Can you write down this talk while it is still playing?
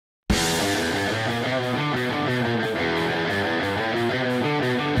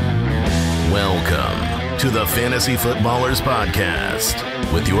to the Fantasy Footballers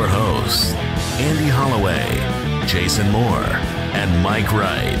Podcast with your hosts, Andy Holloway, Jason Moore, and Mike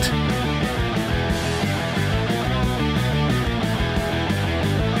Wright.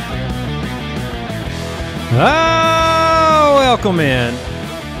 Oh, welcome in.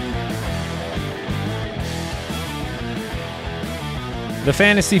 The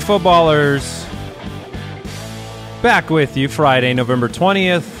Fantasy Footballers back with you Friday, November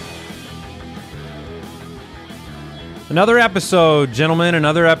 20th. Another episode, gentlemen,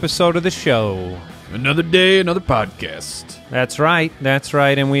 another episode of the show. Another day, another podcast. That's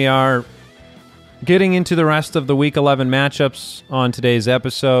right, and we are getting into the rest of the Week 11 matchups on today's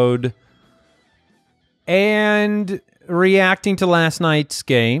episode and reacting to last night's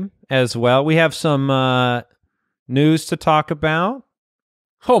game as well. We have some news to talk about.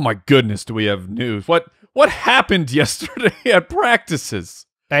 Oh my goodness, do we have news? What happened yesterday at practices?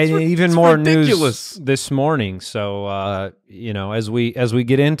 Even more ridiculous news this morning. So, as we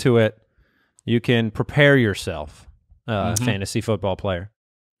get into it, you can prepare yourself, fantasy football player.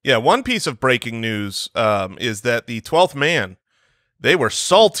 Yeah, one piece of breaking news is that the 12th man, they were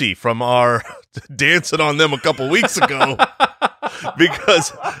salty from our dancing on them a couple weeks ago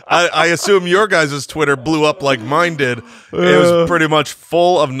because I assume your guys' Twitter blew up like mine did. It was pretty much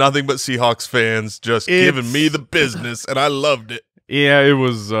full of nothing but Seahawks fans just giving me the business, and I loved it. Yeah, it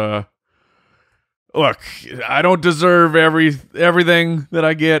was, look, I don't deserve everything that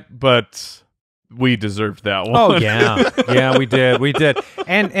I get, but we deserved that one. Oh, yeah. Yeah, we did.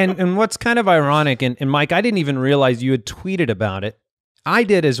 And what's kind of ironic, and Mike, I didn't even realize you had tweeted about it. I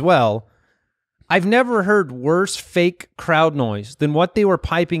did as well. I've never heard worse fake crowd noise than what they were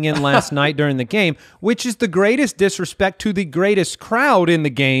piping in last night during the game, which is the greatest disrespect to the greatest crowd in the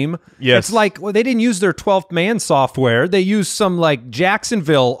game. Yes. It's like, well, they didn't use their 12th man software. They used some like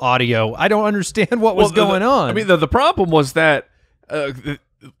Jacksonville audio. I don't understand what was going on. I mean, the problem was that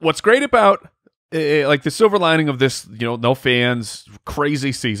what's great about like the silver lining of this, no fans,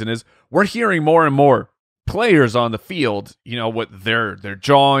 crazy season is we're hearing more and more players on the field, what they're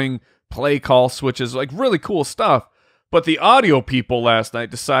jawing, play call switches, like really cool stuff. But the audio people last night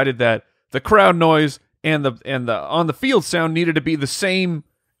decided that the crowd noise and the on the field sound needed to be the same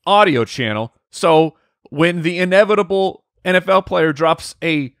audio channel. So when the inevitable NFL player drops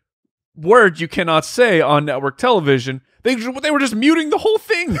a word you cannot say on network television, they were just muting the whole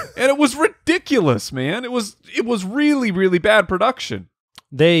thing, and it was ridiculous, man. It was really, really bad production.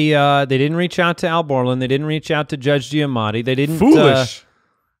 They didn't reach out to Al Borland. They didn't reach out to Judge Giamatti. They didn't. Foolish.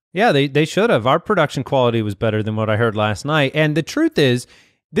 Yeah, they should have. Our production quality was better than what I heard last night. And the truth is,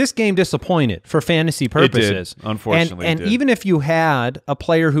 this game disappointed for fantasy purposes. It did, unfortunately. And even if you had a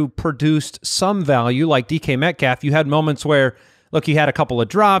player who produced some value, like DK Metcalf, you had moments where, look, he had a couple of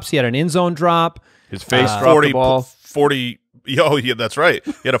drops. He had an end zone drop. His face dropped the ball. 40. Oh, yeah, that's right.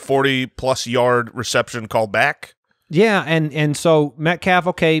 He had a 40-plus yard reception called back. Yeah, and so Metcalf,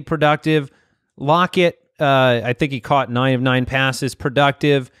 okay, productive. Lockett, I think he caught 9 of 9 passes,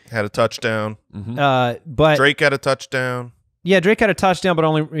 productive. Had a touchdown. But Drake had a touchdown. Yeah, Drake had a touchdown,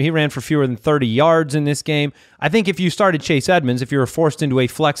 but he ran for fewer than 30 yards in this game. I think if you started Chase Edmonds, if you were forced into a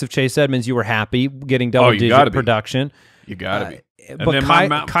flex of Chase Edmonds, you were happy getting double-digit production. You got to be. But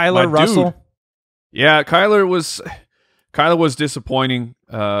Kyler Russell. Yeah, Kyler was disappointing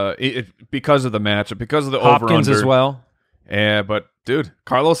because of the matchup, because of the Hopkins over-under. as well. Yeah, but, dude,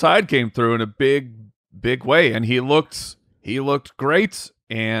 Carlos Hyde came through in a big way, and he looked great.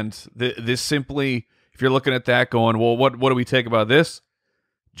 And this simply, if you're looking at that going, well, what do we take about this?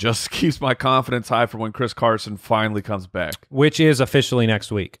 Just keeps my confidence high for when Chris Carson finally comes back. Which is officially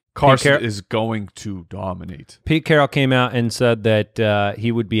next week. Carson is going to dominate. Pete Carroll came out and said that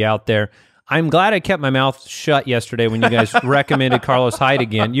he would be out there. I'm glad I kept my mouth shut yesterday when you guys recommended Carlos Hyde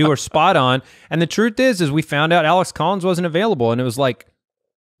again. You were spot on. And the truth is we found out Alex Collins wasn't available, and it was like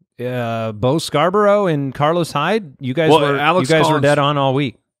Bo Scarborough and Carlos Hyde. You guys were dead on all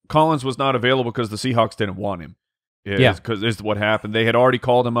week. Collins was not available because the Seahawks didn't want him. Yeah, because this is what happened. They had already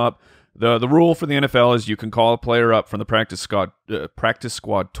called him up. The rule for the NFL is you can call a player up from the practice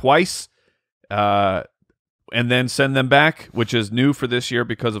squad twice, and then send them back, which is new for this year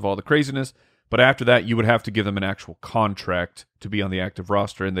because of all the craziness. But after that, you would have to give them an actual contract to be on the active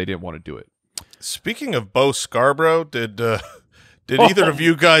roster, and they didn't want to do it. Speaking of Bo Scarborough, did either of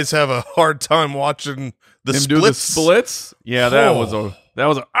you guys have a hard time watching the splits? Do the splits? Yeah, that was a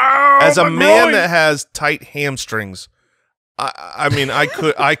as a man that has tight hamstrings. I mean,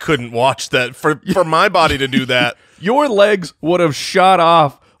 I couldn't watch that for my body to do that. Your legs would have shot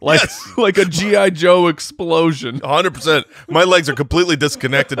off like a G.I. Joe explosion. 100%. My legs are completely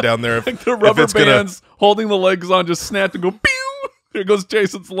disconnected down there. Like the rubber bands holding the legs on just snapped and go, pew! Here goes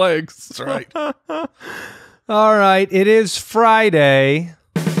Jason's legs. That's right. All right, it is Friday.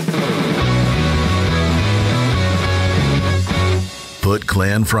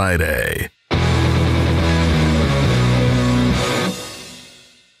 FootClan Friday.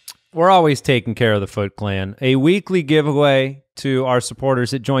 We're always taking care of the Foot Clan. A weekly giveaway to our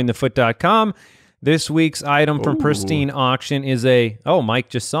supporters at jointhefoot.com. This week's item from Pristine Auction is oh, Mike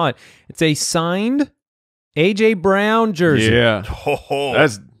just saw it. It's a signed A.J. Brown jersey. Yeah.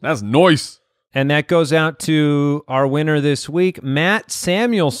 That's nice. And that goes out to our winner this week, Matt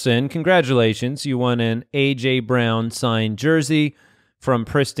Samuelson. Congratulations. You won an A.J. Brown signed jersey from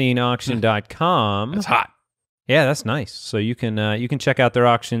pristineauction.com. That's hot. Yeah, that's nice. So you can check out their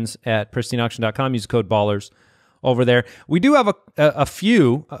auctions at pristineauction.com. Use code BALLERS over there. We do have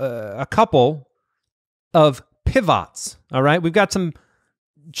a couple of pivots. All right, we've got some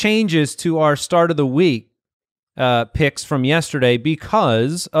changes to our start of the week picks from yesterday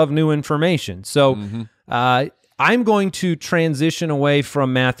because of new information. So I'm going to transition away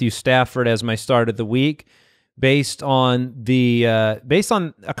from Matthew Stafford as my start of the week based on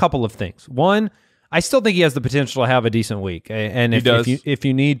a couple of things. One, I still think he has the potential to have a decent week. And if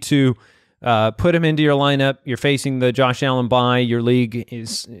you need to put him into your lineup, you're facing the Josh Allen bye. Your league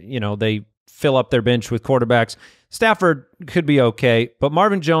is, they fill up their bench with quarterbacks. Stafford could be okay, but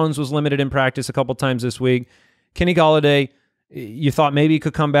Marvin Jones was limited in practice a couple times this week. Kenny Golladay, you thought maybe he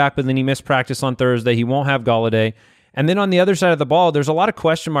could come back, but then he missed practice on Thursday. He won't have Golladay. And then on the other side of the ball, there's a lot of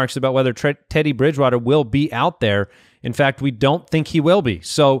question marks about whether Teddy Bridgewater will be out there. In fact, we don't think he will be.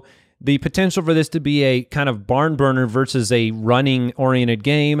 So the potential for this to be a kind of barn burner versus a running-oriented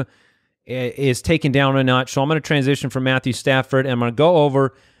game is taken down a notch. So I'm going to transition from Matthew Stafford, and I'm going to go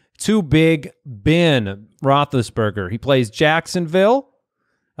over to Big Ben Roethlisberger. He plays Jacksonville,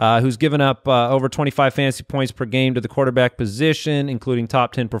 who's given up over 25 fantasy points per game to the quarterback position, including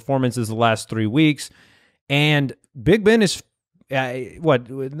top 10 performances the last 3 weeks. And Big Ben is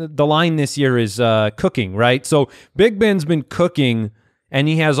the line this year is cooking, right? So Big Ben's been cooking, and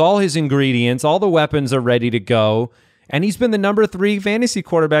he has all his ingredients. All the weapons are ready to go, and he's been the number 3 fantasy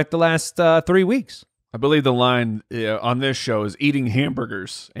quarterback the last 3 weeks. I believe the line on this show is eating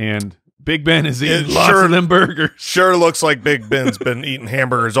hamburgers, and Big Ben is eating lots of them burgers. Sure looks like Big Ben's been eating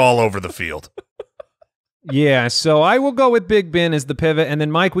hamburgers all over the field. Yeah, so I will go with Big Ben as the pivot, and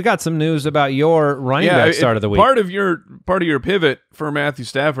then Mike, we got some news about your running back start of the week. Part of your pivot for Matthew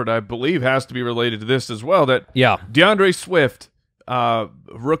Stafford, I believe, has to be related to this as well. That DeAndre Swift,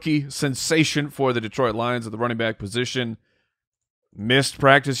 rookie sensation for the Detroit Lions at the running back position, missed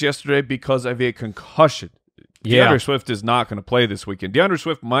practice yesterday because of a concussion. DeAndre Swift is not going to play this weekend. DeAndre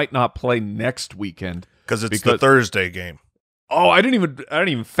Swift might not play next weekend because it's the Thursday game. Oh, I didn't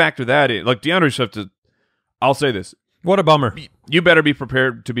even factor that in. Like DeAndre Swift is. I'll say this. What a bummer. You better be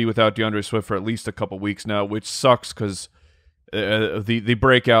prepared to be without DeAndre Swift for at least a couple weeks now, which sucks because the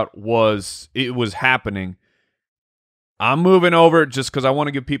breakout was happening. I'm moving over just because I want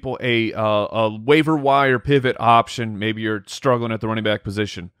to give people a waiver wire pivot option. Maybe you're struggling at the running back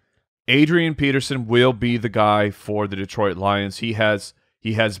position. Adrian Peterson will be the guy for the Detroit Lions. He has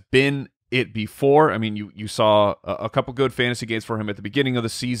been it before. I mean, you saw a couple good fantasy games for him at the beginning of the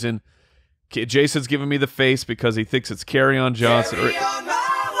season. Jason's giving me the face because he thinks it's Kerryon Johnson.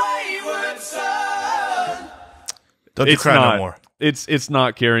 Don't you cry no more. It's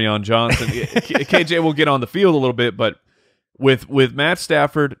not Kerryon Johnson. KJ will get on the field a little bit, but with Matt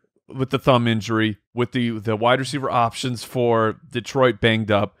Stafford with the thumb injury, with the wide receiver options for Detroit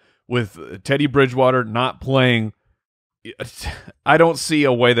banged up, with Teddy Bridgewater not playing, I don't see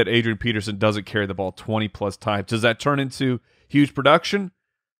a way that Adrian Peterson doesn't carry the ball 20-plus times. Does that turn into huge production?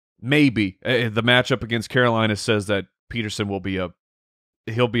 Maybe. The matchup against Carolina says that Peterson will be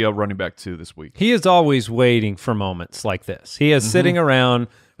he'll be a running back too this week. He is always waiting for moments like this. He is sitting around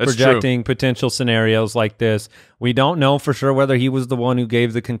projecting potential scenarios like this. We don't know for sure whether he was the one who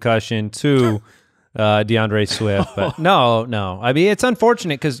gave the concussion to DeAndre Swift. But no. I mean, it's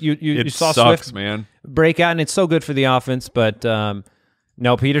unfortunate because you saw Swift break out, and it's so good for the offense. But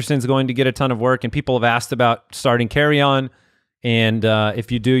no, Peterson's going to get a ton of work, and people have asked about starting Kerryon. And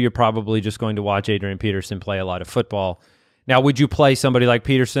if you do, you're probably just going to watch Adrian Peterson play a lot of football. Now, would you play somebody like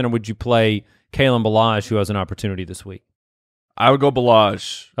Peterson, or would you play Kalen Ballage, who has an opportunity this week? I would go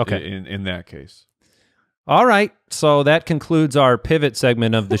Ballage in that case. All right. So that concludes our pivot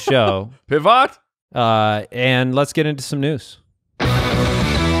segment of the show. Pivot? And let's get into some news.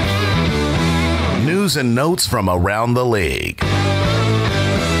 News and notes from around the league.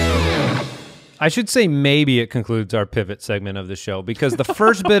 I should say maybe it concludes our pivot segment of the show, because the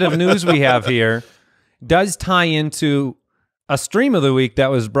first bit of news we have here does tie into a stream of the week that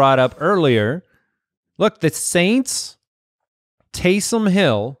was brought up earlier. Look, the Saints, Taysom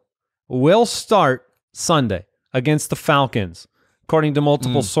Hill will start Sunday against the Falcons, according to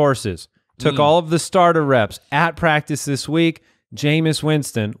multiple sources. Took all of the starter reps at practice this week. Jameis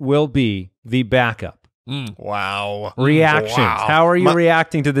Winston will be the backup. Wow. Reactions. Wow. How are you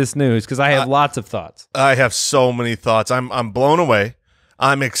reacting to this news? Because I have lots of thoughts. I have so many thoughts. I'm blown away.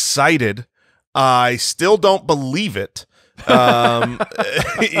 I'm excited. I still don't believe it.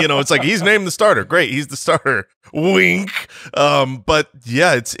 It's like he's named the starter. Great, he's the starter. Wink. But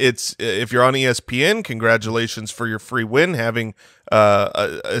yeah, it's if you're on ESPN, congratulations for your free win, having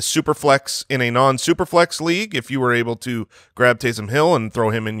a super flex in a non-super flex league. If you were able to grab Taysom Hill and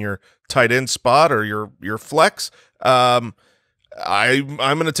throw him in your tight end spot or your flex, I'm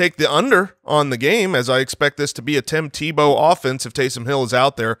going to take the under on the game, as I expect this to be a Tim Tebow offense if Taysom Hill is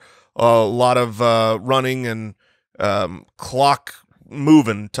out there. A lot of running and clock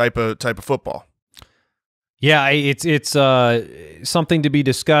moving type of football. Yeah, it's something to be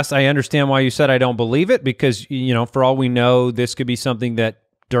discussed. I understand why you said I don't believe it, because for all we know, this could be something that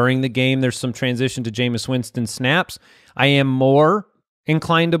during the game there's some transition to Jameis Winston snaps. I am more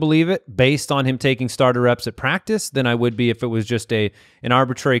inclined to believe it based on him taking starter reps at practice than I would be if it was just an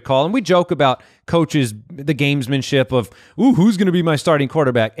arbitrary call. And we joke about coaches, the gamesmanship of, ooh, who's going to be my starting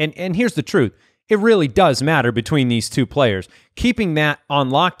quarterback? And here's the truth. It really does matter between these two players. Keeping that on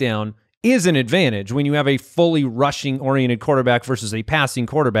lockdown is an advantage when you have a fully rushing-oriented quarterback versus a passing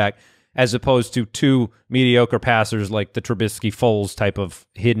quarterback, as opposed to two mediocre passers like the Trubisky-Foles type of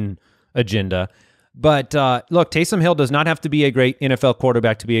hidden agenda. But look, Taysom Hill does not have to be a great NFL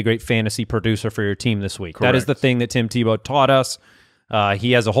quarterback to be a great fantasy producer for your team this week. Correct. That is the thing that Tim Tebow taught us.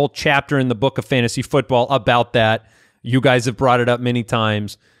 He has a whole chapter in the book of fantasy football about that. You guys have brought it up many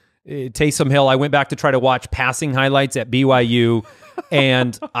times. Taysom Hill, I went back to try to watch passing highlights at BYU,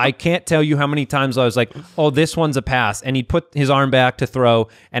 and I can't tell you how many times I was like, oh, this one's a pass, and he'd put his arm back to throw,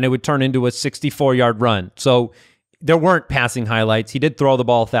 and it would turn into a 64-yard run. So there weren't passing highlights. He did throw the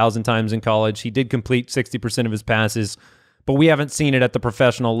ball 1,000 times in college. He did complete 60% of his passes, but we haven't seen it at the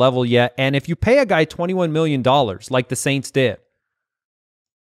professional level yet. And if you pay a guy $21 million like the Saints did,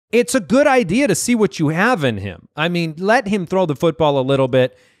 it's a good idea to see what you have in him. I mean, let him throw the football a little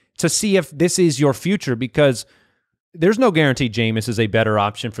bit to see if this is your future, because there's no guarantee Jameis is a better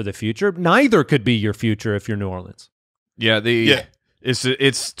option for the future. Neither could be your future if you're New Orleans. Yeah,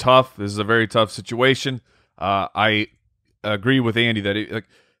 it's tough. This is a very tough situation. I agree with Andy that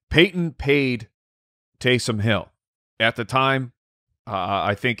Peyton paid Taysom Hill. At the time,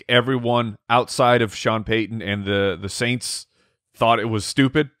 I think everyone outside of Sean Payton and the Saints thought it was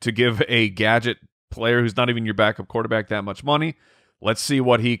stupid to give a gadget player who's not even your backup quarterback that much money. Let's see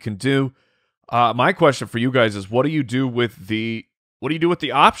what he can do. My question for you guys is, what do you do with the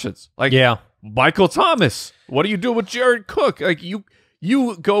options? Like, yeah, Michael Thomas. What do you do with Jared Cook? Like,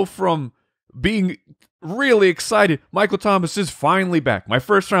 you go from being really excited. Michael Thomas is finally back. My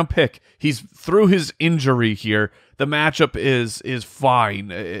first-round pick. He's through his injury here. The matchup is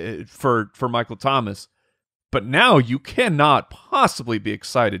fine for Michael Thomas. But now you cannot possibly be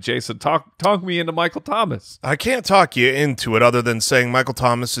excited. Jason, talk me into Michael Thomas. I can't talk you into it other than saying Michael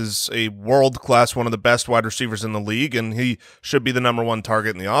Thomas is a world-class, one of the best wide receivers in the league, and he should be the #1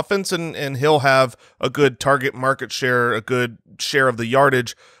 target in the offense, and he'll have a good target market share, a good share of the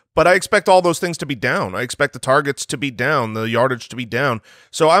yardage. But I expect all those things to be down. I expect the targets to be down, the yardage to be down.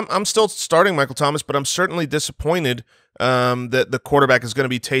 So I'm still starting Michael Thomas, but I'm certainly disappointed that the quarterback is going to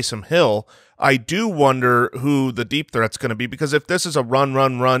be Taysom Hill. I do wonder who the deep threat's going to be, because if this is a run,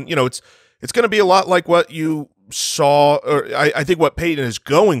 it's going to be a lot like what you saw, or I think what Peyton is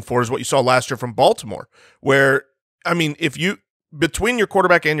going for is what you saw last year from Baltimore, where, I mean, if you, between your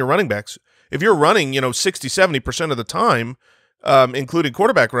quarterback and your running backs, if you're running, 60, 70% of the time, including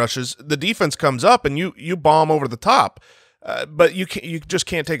quarterback rushes, the defense comes up and you bomb over the top. But you just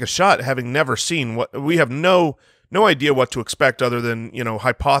can't take a shot having never seen what we have. No idea what to expect other than,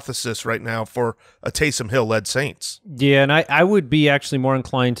 hypothesis right now for a Taysom Hill-led Saints. Yeah, and I would be actually more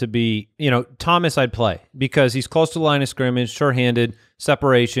inclined to be, Thomas I'd play, because he's close to the line of scrimmage, sure-handed,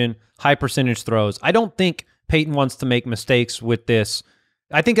 separation, high percentage throws. I don't think Peyton wants to make mistakes with this.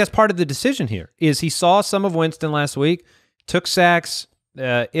 I think that's part of the decision here, is he saw some of Winston last week, took sacks,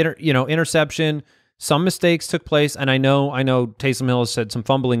 interception, some mistakes took place, and I know Taysom Hill has had some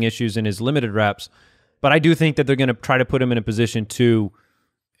fumbling issues in his limited reps, but I do think that they're going to try to put him in a position to,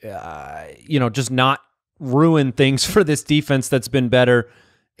 just not ruin things for this defense that's been better.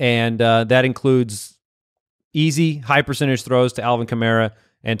 and that includes easy, high percentage throws to Alvin Kamara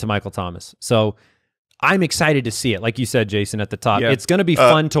and to Michael Thomas. So I'm excited to see it. Like you said, Jason, at the top. Yeah. It's going to be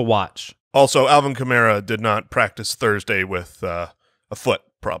fun to watch. Also, Alvin Kamara did not practice Thursday with a foot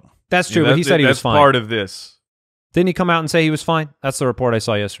problem. That's true, but he said he was fine. That's part of this. Didn't he come out and say he was fine? That's the report I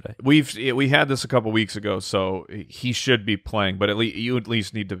saw yesterday. We had this a couple weeks ago, so he should be playing, but you at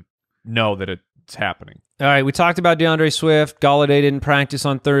least need to know that it's happening. All right, we talked about DeAndre Swift. Galladay didn't practice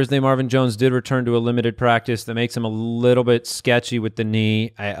on Thursday. Marvin Jones did return to a limited practice. That makes him a little bit sketchy with the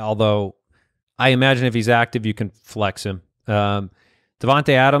knee, although I imagine if he's active, you can flex him. Devontae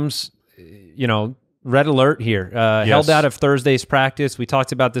Adams, red alert here. Held out of Thursday's practice. We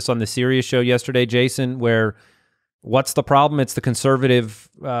talked about this on the Sirius show yesterday, Jason, where what's the problem? It's the conservative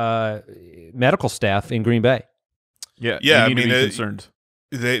medical staff in Green Bay. Yeah, I you need mean, to be concerned.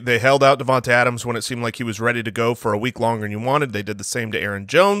 They held out Devontae Adams when it seemed like he was ready to go for a week longer than you wanted. They did the same to Aaron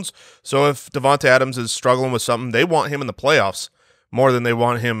Jones. So if Devontae Adams is struggling with something, they want him in the playoffs more than they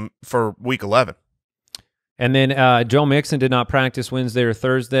want him for week 11. And then Joe Mixon did not practice Wednesday or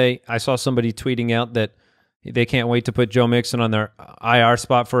Thursday. I saw somebody tweeting out that they can't wait to put Joe Mixon on their IR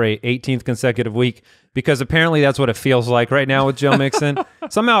spot for a 18th consecutive week, because apparently that's what it feels like right now with Joe Mixon.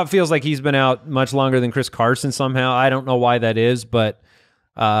 Somehow it feels like he's been out much longer than Chris Carson somehow. I don't know why that is, but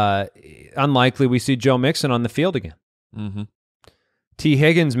unlikely we see Joe Mixon on the field again. Mm-hmm. T.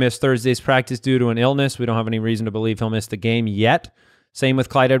 Higgins missed Thursday's practice due to an illness. We don't have any reason to believe he'll miss the game yet. Same with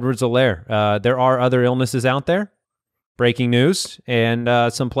Clyde Edwards-Helaire. There are other illnesses out there. Breaking news.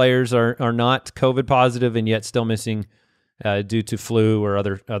 And some players are not COVID positive and yet still missing due to flu or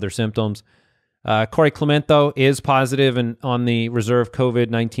other symptoms. Corey Clement, though, is positive and on the reserve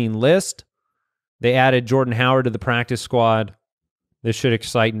COVID-19 list. They added Jordan Howard to the practice squad. This should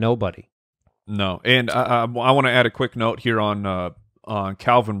excite nobody. No. And I want to add a quick note here on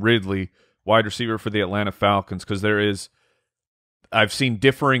Calvin Ridley, wide receiver for the Atlanta Falcons, because I've seen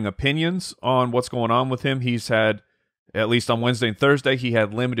differing opinions on what's going on with him. He's had, at least on Wednesday and Thursday, he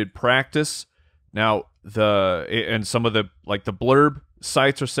had limited practice. Now, some of the blurb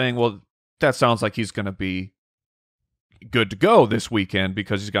sites are saying, well, that sounds like he's going to be good to go this weekend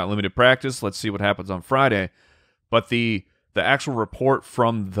because he's got limited practice. Let's see what happens on Friday. But the actual report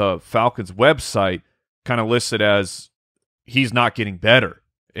from the Falcons website kind of lists it as he's not getting better.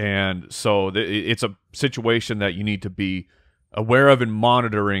 And so it's a situation that you need to be aware of and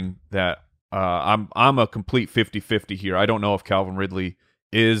monitoring. That I'm a complete 50-50 here. I don't know if Calvin Ridley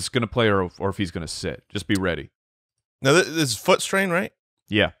is going to play or if he's going to sit. Just be ready. Now, this is foot strain, right?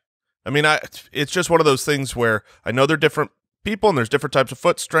 Yeah. I mean, it's just one of those things where I know they're different people and there's different types of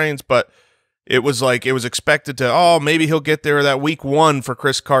foot strains, but it was expected to, maybe he'll get there that week 1 for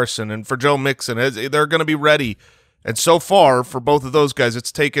Chris Carson and for Joe Mixon. They're going to be ready. And so far, for both of those guys,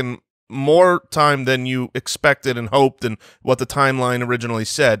 it's taken more time than you expected and hoped and what the timeline originally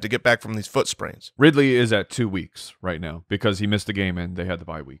said to get back from these foot sprains. Ridley is at 2 weeks right now because he missed the game and they had the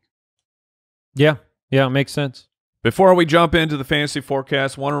bye week. Yeah, it makes sense. Before we jump into the fantasy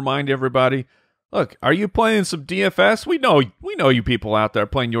forecast, want to remind everybody, look, are you playing some DFS? We know you people out there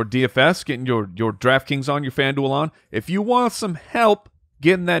playing your DFS, getting your DraftKings on, your FanDuel on. If you want some help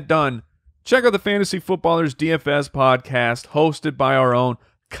getting that done, check out the Fantasy Footballers DFS podcast hosted by our own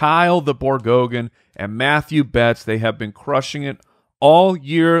Kyle the Borgogan and Matthew Betts. They have been crushing it all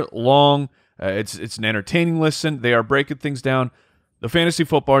year long. It's an entertaining listen. They are breaking things down. The Fantasy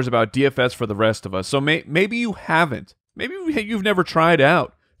Football is about DFS for the rest of us. So maybe you haven't. Maybe you've never tried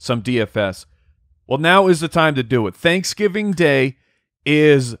out some DFS. Well, now is the time to do it. Thanksgiving Day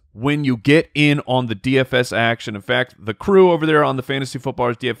is when you get in on the DFS action. In fact, the crew over there on the Fantasy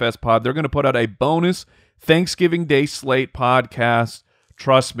Footballers DFS pod, they're going to put out a bonus Thanksgiving Day slate podcast.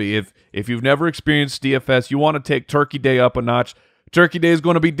 Trust me, if you've never experienced DFS, you want to take Turkey Day up a notch. Turkey Day is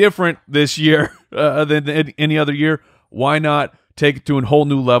going to be different this year than any other year. Why not take it to a whole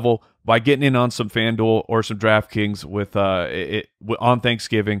new level by getting in on some FanDuel or some DraftKings on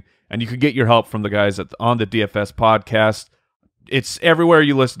Thanksgiving? And you can get your help from the guys on the DFS podcast. It's everywhere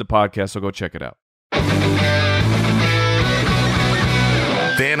you listen to podcasts, so go check it out.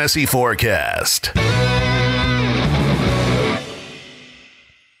 Fantasy Forecast.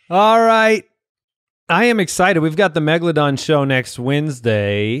 All right. I am excited. We've got the Megalodon show next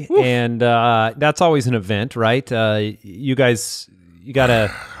Wednesday, and that's always an event, right? You guys, you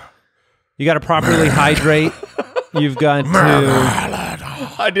gotta properly hydrate. You've got to.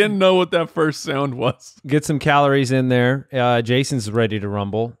 I didn't know what that first sound was. Get some calories in there. Jason's ready to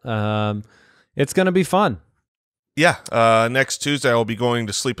rumble. It's going to be fun. Yeah. Next Tuesday, I'll be going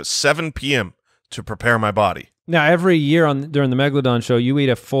to sleep at 7 p.m. to prepare my body. Now, every year during the Megalodon show, you eat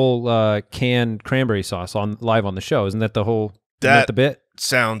a full canned cranberry sauce live on the show. Isn't that the bit?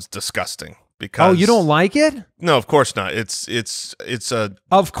 Sounds disgusting. Because oh, you don't like it? No, of course not. It's a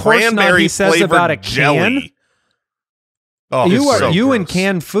of course cranberry not. He says about a can. Jelly. Oh, you and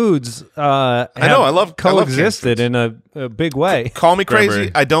canned foods. I know. I love coexisted in a big way. Call me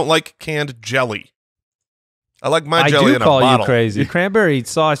crazy. I don't like canned jelly. I like my jelly in a bottle. I do call you crazy. Cranberry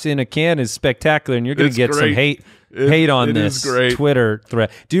sauce in a can is spectacular, and you're going to get some hate on this Twitter thread.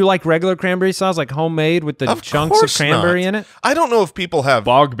 Do you like regular cranberry sauce, like homemade with the chunks of cranberry in it? I don't know if people have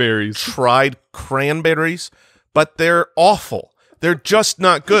bogberries tried cranberries, but they're awful. They're just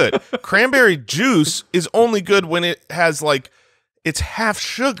not good. Cranberry juice is only good when it has it's half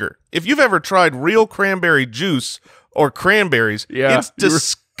sugar. If you've ever tried real cranberry juice or cranberries, it's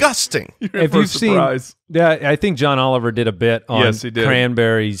disgusting. If you've seen, I think John Oliver did a bit on he did.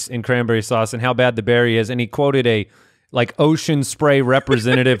 cranberries and cranberry sauce and how bad the berry is, and he quoted a Ocean Spray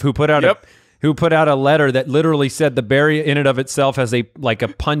representative who put out a letter that literally said the berry in and of itself has a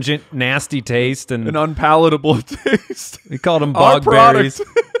pungent, nasty taste and an unpalatable taste. He called them bog berries.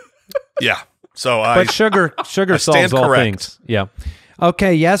 Yeah. So but sugar solves all things. Yeah.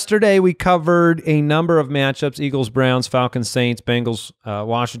 Okay, yesterday we covered a number of matchups: Eagles, Browns, Falcons, Saints, Bengals,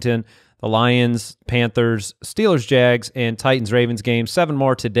 Washington, the Lions, Panthers, Steelers, Jags, and Titans, Ravens games. 7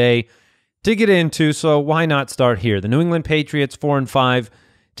 more today to get into, so why not start here? The New England Patriots, 4-5,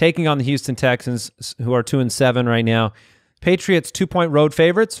 taking on the Houston Texans, who are 2-7 right now. Patriots 2-point road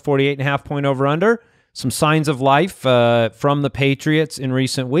favorites, 48.5-point over-under. Some signs of life from the Patriots in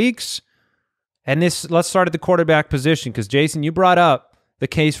recent weeks. And let's start at the quarterback position, because, Jason, you brought up the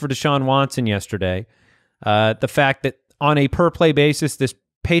case for Deshaun Watson yesterday. The fact that on a per-play basis, this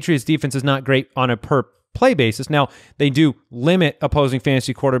Patriots defense is not great on a per-play basis. Now, they do limit opposing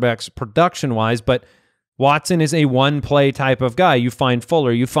fantasy quarterbacks production-wise, but Watson is a one-play type of guy. You find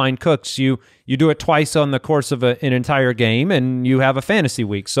Fuller, you find Cooks, you do it twice on the course of an entire game, and you have a fantasy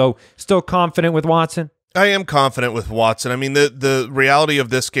week. So still confident with Watson? I am confident with Watson. I mean, the reality of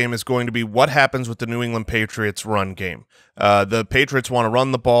this game is going to be what happens with the New England Patriots run game. The Patriots want to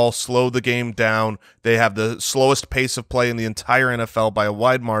run the ball, slow the game down. They have the slowest pace of play in the entire NFL by a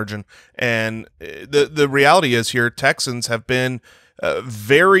wide margin. And the reality is here, Texans have been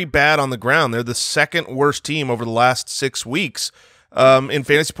very bad on the ground. They're the second worst team over the last 6 weeks in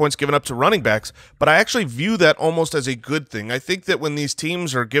fantasy points given up to running backs, but I actually view that almost as a good thing. I think that when these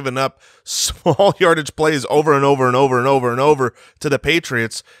teams are giving up small yardage plays over and over and over and over and over to the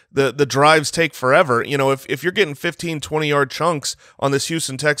Patriots, the drives take forever. You know, if you're getting 15, 20-yard chunks on this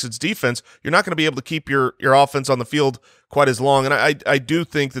Houston Texans defense, you're not going to be able to keep your offense on the field quite as long. And I do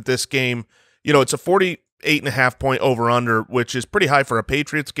think that this game, you know, it's a 48.5-point over-under, which is pretty high for a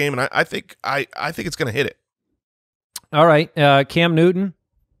Patriots game, and I think it's going to hit it. All right, Cam Newton.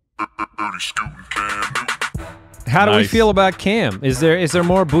 How do we feel about Cam? Is there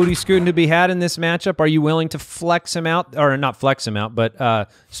more booty scooting to be had in this matchup? Are you willing to flex him out, or not flex him out, but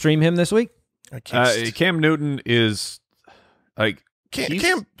stream him this week? Cam Newton is like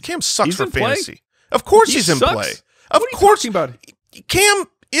Cam sucks for fantasy. Of course he's in play. Of course, about Cam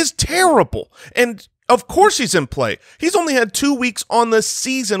is terrible, and of course he's in play. He's only had 2 weeks on the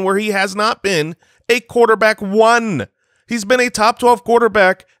season where he has not been a quarterback one. He's been a top 12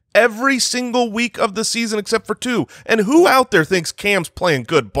 quarterback every single week of the season except for 2. And who out there thinks Cam's playing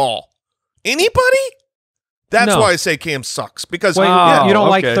good ball? Anybody? That's why I say Cam sucks. Because you don't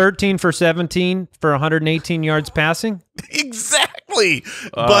like 13 for 17 for 118 yards passing? Exactly.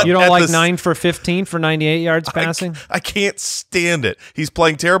 But you don't like 9 for 15 for 98 yards passing? I can't stand it. He's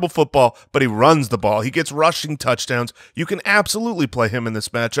playing terrible football, but he runs the ball. He gets rushing touchdowns. You can absolutely play him in this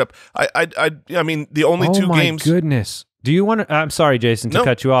matchup. I mean, the only 2 games. Oh, my goodness. Do you want to – I'm sorry, Jason, to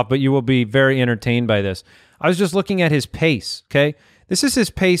cut you off, but you will be very entertained by this. I was just looking at his pace, okay? This is his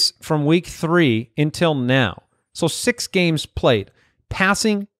pace from week 3 until now. So 6 games played.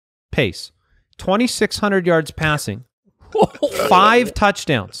 Passing pace. 2,600 yards passing. 5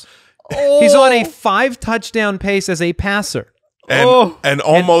 touchdowns. He's on a 5-touchdown pace as a passer. And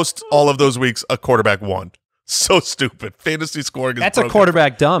almost all of those weeks, a quarterback won. So stupid. Fantasy scoring is broken. A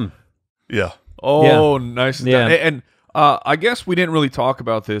quarterback dumb. Yeah. Oh, yeah. Nice. Yeah. And I guess we didn't really talk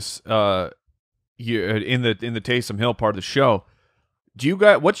about this in the Taysom Hill part of the show.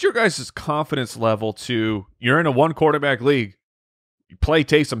 What's your guys' confidence level to you're in a 1-quarterback league, you play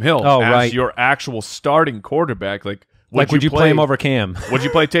Taysom Hill as your actual starting quarterback? Would you play him over Cam? Would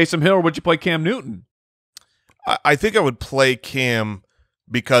you play Taysom Hill or would you play Cam Newton? I think I would play Cam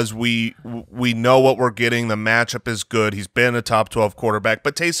because we know what we're getting. The matchup is good. He's been a top 12 quarterback,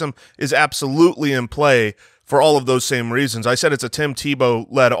 but Taysom is absolutely in play for all of those same reasons. I said it's a Tim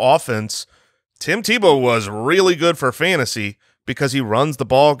Tebow-led offense. Tim Tebow was really good for fantasy because he runs the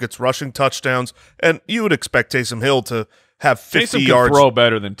ball, gets rushing touchdowns, and you would expect Taysom Hill to have 50 Taysom yards. Can throw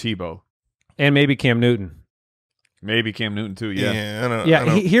better than Tebow. And maybe Cam Newton. Maybe Cam Newton too, yeah. I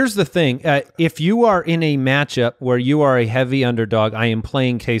don't. Here's the thing. If you are in a matchup where you are a heavy underdog, I am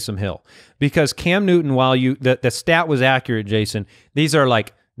playing Taysom Hill. Because Cam Newton, while the stat was accurate, Jason, these are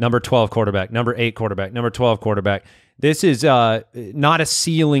like number 12 quarterback, number 8 quarterback, number 12 quarterback. This is not a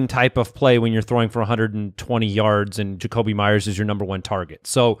ceiling type of play when you're throwing for 120 yards and Jacoby Myers is your number 1 target.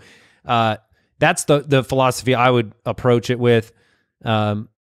 So that's the philosophy I would approach it with.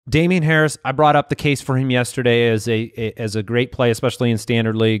 Damian Harris, I brought up the case for him yesterday as a great play, especially in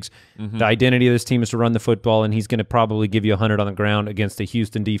standard leagues. The identity of this team is to run the football, and he's going to probably give you 100 on the ground against a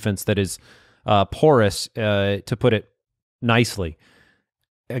Houston defense that is porous, to put it nicely,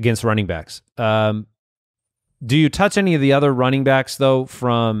 against running backs. Do you touch any of the other running backs, though,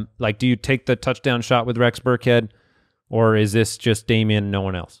 from, like, do you take the touchdown shot with Rex Burkhead, or is this just Damian and no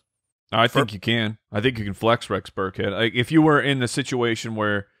one else? I think you can. I think you can flex Rex Burkhead. Like, if you were in the situation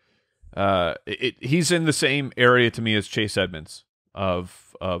where he's in the same area to me as Chase Edmonds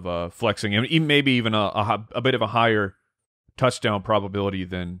of flexing him, maybe even a bit of a higher touchdown probability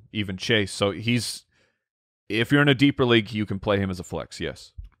than even Chase. So if you're in a deeper league, you can play him as a flex.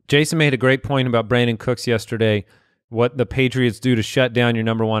 Yes. Jason made a great point about Brandon Cooks yesterday. What the Patriots do to shut down your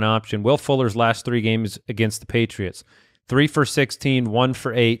number 1 option. Will Fuller's last 3 games against the Patriots: 3 for 16, 1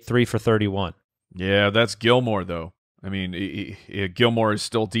 for 8, 3 for 31. Yeah, that's Gilmore, though. I mean, Gilmore is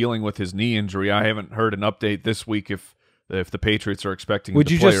still dealing with his knee injury. I haven't heard an update this week if the Patriots are expecting him to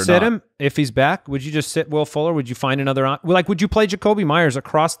play or not. Would you just sit him if he's back? Would you just sit Will Fuller? Would you find another – like, would you play Jacoby Myers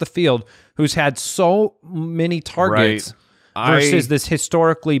across the field, who's had so many targets, versus this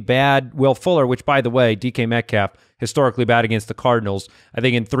historically bad Will Fuller, which, by the way, DK Metcalf, historically bad against the Cardinals. I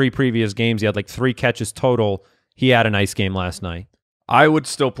think in 3 previous games he had like 3 catches total. He had a nice game last night. I would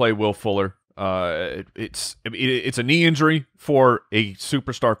still play Will Fuller. It's a knee injury for a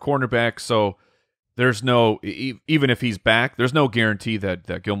superstar cornerback, so there's no, even if he's back, there's no guarantee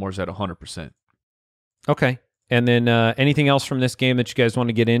that Gilmore's at 100%. Okay. And then anything else from this game that you guys want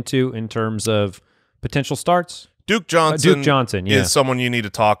to get into in terms of potential starts? Duke Johnson yeah. is someone you need to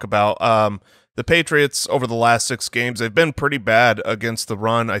talk about. The Patriots, over the last 6 games, they've been pretty bad against the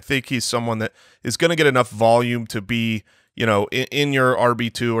run. I think he's someone that is going to get enough volume to be, you know, in your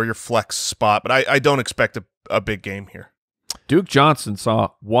RB2 or your flex spot, but I don't expect a big game here. Duke Johnson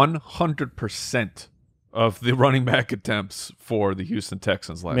saw 100% of the running back attempts for the Houston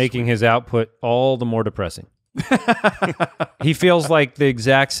Texans last week. Making his output all the more depressing. He feels like the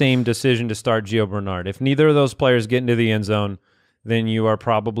exact same decision to start Gio Bernard. If neither of those players get into the end zone, then you are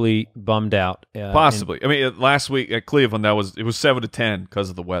probably bummed out. Possibly. I mean, last week at Cleveland, it was 7-10 because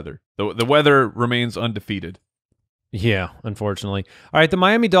of the weather. The weather remains undefeated. Yeah, unfortunately. All right, the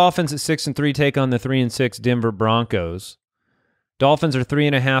Miami Dolphins at 6-3 take on the 3-6 Denver Broncos. Dolphins are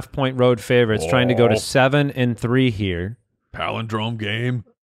 3.5-point road favorites, trying to go to 7-3 here. Palindrome game.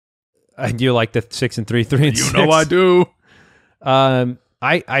 And you like the 6-3, 3-6? You know I do.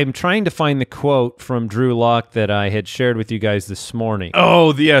 I'm trying to find the quote from Drew Lock that I had shared with you guys this morning.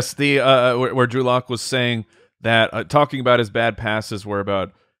 Oh, yes, where Drew Lock was saying that talking about his bad passes, where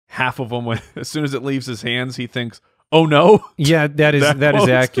about half of them, as soon as it leaves his hands, he thinks, "Oh no!" Yeah, that is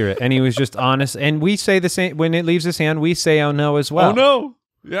accurate, and he was just honest. And we say the same when it leaves his hand. We say, "Oh no," as well. Oh no!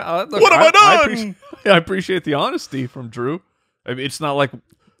 Yeah, look, what have I done? I appreciate the honesty from Drew. I mean, it's not like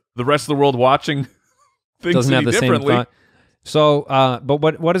the rest of the world watching things doesn't have the same thought. So, but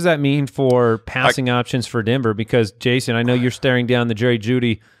what does that mean for passing options for Denver? Because Jason, I know you're staring down the Jerry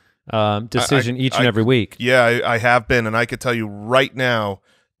Jeudy decision each and every week. Yeah, I have been, and I could tell you right now,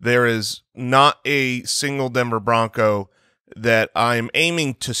 there is not a single Denver Bronco that I'm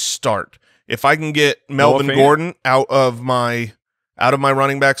aiming to start. If I can get Melvin Gordon out of my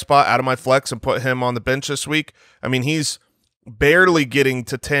running back spot, out of my flex, and put him on the bench this week, I mean, he's barely getting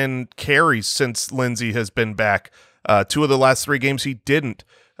to 10 carries since Lindsey has been back. 2 of the last 3 games he didn't.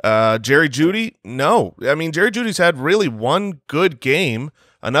 Jerry Jeudy, no. I mean, Jerry Jeudy's had really one good game,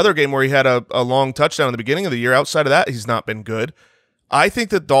 another game where he had a long touchdown in the beginning of the year. Outside of that, he's not been good. I think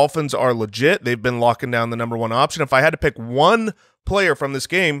the Dolphins are legit. They've been locking down the number 1 option. If I had to pick one player from this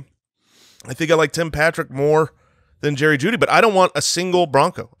game, I think I like Tim Patrick more than Jerry Jeudy, but I don't want a single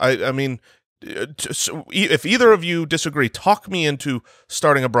Bronco. I mean, if either of you disagree, talk me into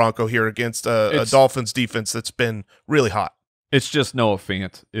starting a Bronco here against a Dolphins defense that's been really hot. It's just Noah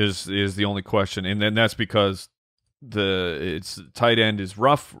Fant is the only question, and then that's because its tight end is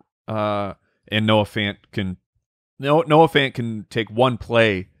rough, and Noah Fant can take one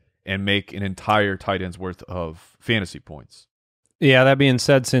play and make an entire tight end's worth of fantasy points. Yeah, that being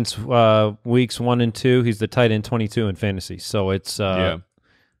said, since weeks 1 and 2, he's the tight end 22 in fantasy. So it's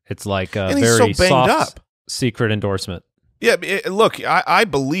like a very soft secret endorsement. Yeah, look, I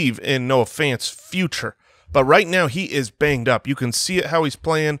believe in Noah Fant's future, but right now he is banged up. You can see it how he's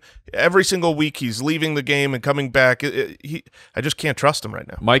playing. Every single week he's leaving the game and coming back. I just can't trust him right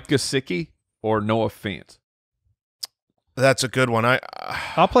now. Mike Gesicki or Noah Fant? That's a good one.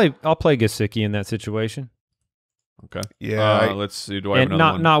 I'll play Gesicki in that situation. Okay. Yeah. Let's see. Do I have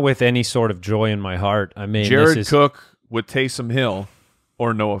another one? Not with any sort of joy in my heart. I mean, Jared Cook with Taysom Hill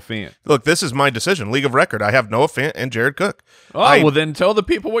or Noah Fant? Look, this is my decision. League of record. I have Noah Fant and Jared Cook. Oh, well then tell the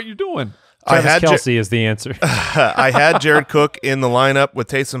people what you're doing. Travis Kelce is the answer. I had Jared Cook in the lineup with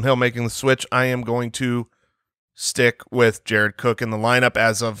Taysom Hill making the switch. I am going to stick with Jared Cook in the lineup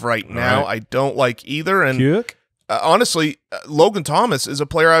as of right now. I don't like either. And honestly, Logan Thomas is a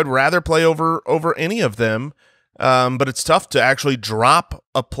player I'd rather play over any of them. But it's tough to actually drop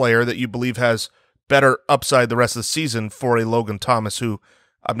a player that you believe has better upside the rest of the season for a Logan Thomas who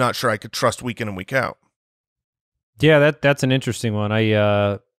I'm not sure I could trust week in and week out. Yeah, that's an interesting one.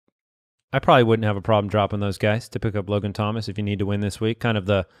 I probably wouldn't have a problem dropping those guys to pick up Logan Thomas if you need to win this week. Kind of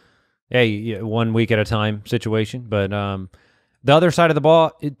the 1 week at a time situation. But the other side of the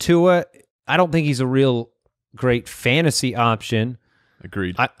ball, Tua, I don't think he's a real great fantasy option.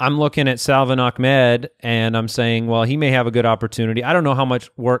 Agreed. I'm looking at Salvin Ahmed, and I'm saying, well, he may have a good opportunity. I don't know how much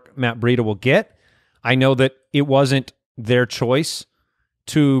work Matt Breida will get. I know that it wasn't their choice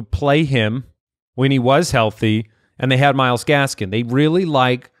to play him when he was healthy, and they had Myles Gaskin. They really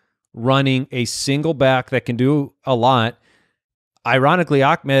like running a single back that can do a lot. Ironically,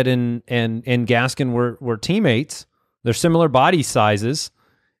 Ahmed and Gaskin were teammates. They're similar body sizes.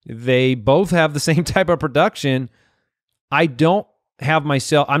 They both have the same type of production. I'm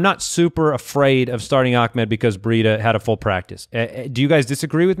not super afraid of starting Ahmed because Breida had a full practice. Do you guys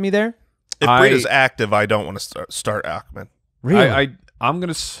disagree with me there? If Breida's active, I don't want to start Ahmed. Really? I'm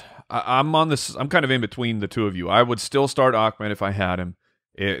on this. I'm kind of in between the two of you. I would still start Ahmed if I had him.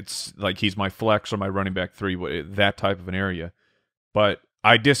 It's like he's my flex or my running back 3, that type of an area. But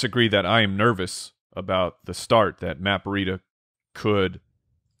I disagree that I am nervous about the start that Matt Breida could.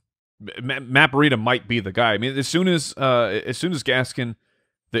 Matt Breida might be the guy. I mean, as soon as Gaskin,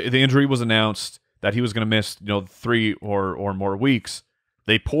 the injury was announced that he was going to miss 3 or more weeks,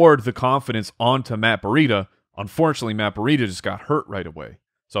 they poured the confidence onto Matt Breida. Unfortunately, Matt Breida just got hurt right away.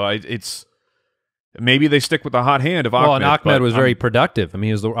 So it's maybe they stick with the hot hand of Ahmed. Well, and Ahmed was very productive. I mean,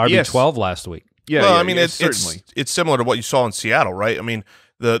 he was the RB12 last week. Yeah, well, I mean, it's similar to what you saw in Seattle, right? I mean,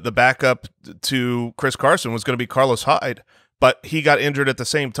 the backup to Chris Carson was going to be Carlos Hyde, but he got injured at the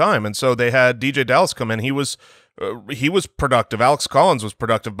same time, and so they had DJ Dallas come in. He was productive. Alex Collins was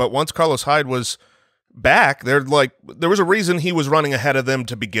productive, but once Carlos Hyde was back, there was a reason he was running ahead of them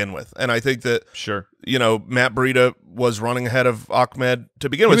to begin with, and I think that Matt Breida was running ahead of Ahmed to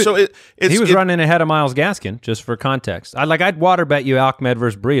begin with. So he was running ahead of Myles Gaskin, just for context. I'd water bet you Ahmed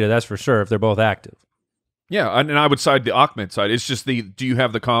versus Breida, that's for sure, if they're both active. Yeah, and I would side the Ahmed side. It's just do you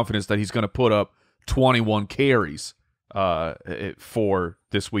have the confidence that he's going to put up 21 carries for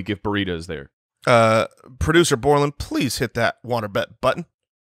this week if Breida is there? Producer Borland, please hit that water bet button.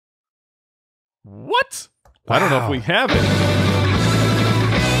 What? Wow. I don't know if we have it.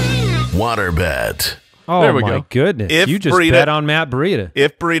 Water bet. Oh, there we my go. Goodness. If you just Breida, bet on Matt Breida.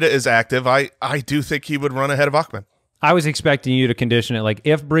 If Breida is active, I do think he would run ahead of Ahmed. I was expecting you to condition it like,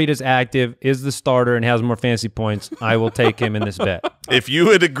 if Breida's active, is the starter, and has more fantasy points, I will take him in this bet. If you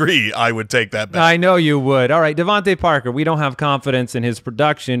would agree, I would take that bet. I know you would. All right, Devontae Parker, we don't have confidence in his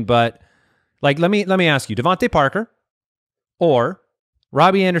production, but let me ask you, Devontae Parker or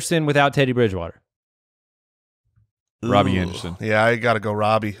Robbie Anderson without Teddy Bridgewater? Robbie Anderson. Yeah, I got to go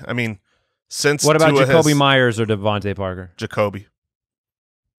Robbie. I mean, since what about Jacoby Myers or Devontae Parker? Jacoby.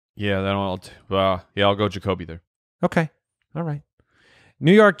 Yeah, I'll go Jacoby there. Okay. All right.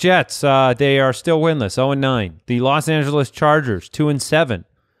 New York Jets, they are still winless, 0-9. The Los Angeles Chargers, 2-7.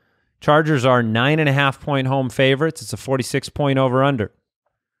 Chargers are 9.5-point home favorites. It's a 46-point over-under.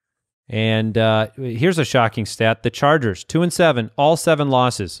 And here's a shocking stat. The Chargers, 2-7, all 7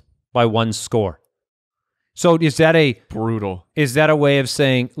 losses by 1 score. So is that brutal? Is that a way of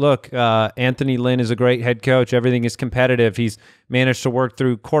saying, look, Anthony Lynn is a great head coach. Everything is competitive. He's managed to work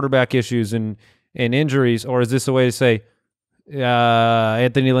through quarterback issues and injuries. Or is this a way to say,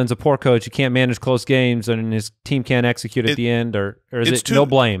 Anthony Lynn's a poor coach. He can't manage close games and his team can't execute at the end? Or is it no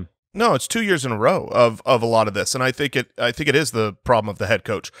blame? No, it's 2 years in a row of a lot of this, and I think it is the problem of the head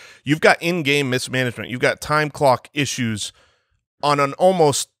coach. You've got in-game mismanagement. You've got time clock issues on an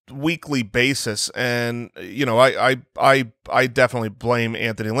almost weekly basis, and I definitely blame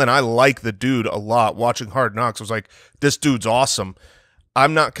Anthony Lynn. I like the dude a lot. Watching Hard Knocks, I was like, this dude's awesome.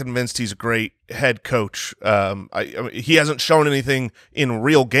 I'm not convinced he's a great head coach. I mean, he hasn't shown anything in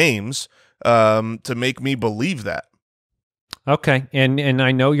real games to make me believe that. Okay, and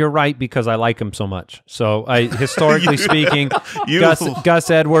I know you're right because I like him so much. So historically speaking, Gus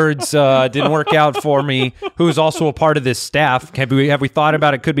Edwards didn't work out for me, who's also a part of this staff. Have we thought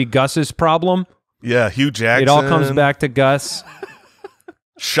about it could be Gus's problem? Yeah, Hugh Jackson. It all comes back to Gus.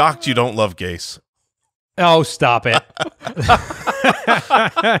 Shocked you don't love Gase. Oh, stop it.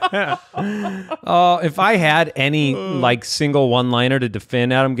 If I had any single one-liner to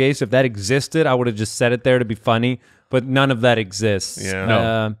defend Adam Gase, if that existed, I would have just said it there to be funny. But none of that exists. Yeah.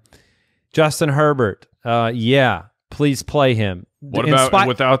 No. Justin Herbert, yeah, please play him. What about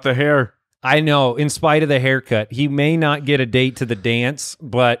without the hair? I know, in spite of the haircut, he may not get a date to the dance,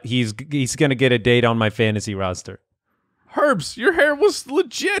 but he's going to get a date on my fantasy roster. Herbs, your hair was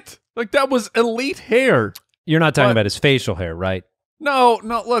legit. Like, that was elite hair. You're not talking about his facial hair, right? No,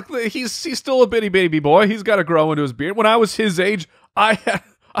 look, he's still a bitty baby boy. He's got to grow into his beard. When I was his age,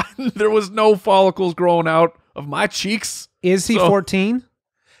 there was no follicles growing out of my cheeks. Is he 14?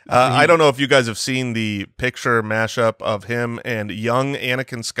 I don't know if you guys have seen the picture mashup of him and young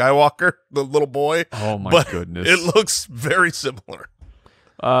Anakin Skywalker, the little boy. Oh my goodness! It looks very similar.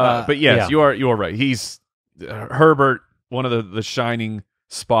 But yes, yeah. you are right. He's Herbert, one of the shining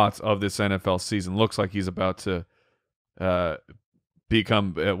spots of this NFL season. Looks like he's about to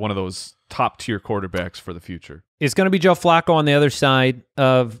become one of those top-tier quarterbacks for the future. It's going to be Joe Flacco on the other side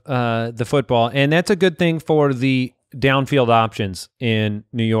of the football, and that's a good thing for the downfield options in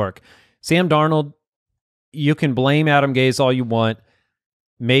New York. Sam Darnold, you can blame Adam Gase all you want.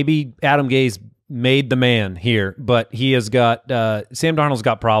 Maybe Adam Gase made the man here, but he has got Sam Darnold's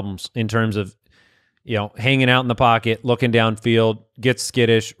got problems in terms of hanging out in the pocket, looking downfield, gets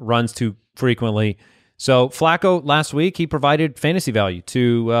skittish, runs too frequently. So Flacco last week, he provided fantasy value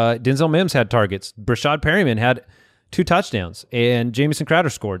to Denzel Mims had targets. Brashad Perryman had 2 touchdowns, and Jamison Crowder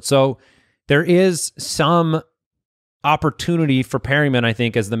scored. So there is some opportunity for Perryman, I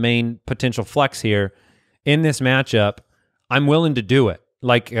think, as the main potential flex here in this matchup. I'm willing to do it.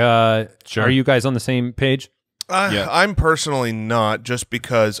 Sure. Are you guys on the same page? Yeah. I'm personally not, just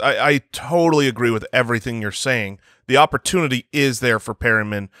because I totally agree with everything you're saying. The opportunity is there for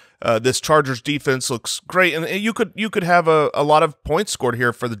Perryman. This Chargers defense looks great, and you could have a lot of points scored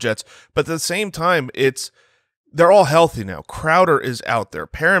here for the Jets. But at the same time, they're all healthy now. Crowder is out there.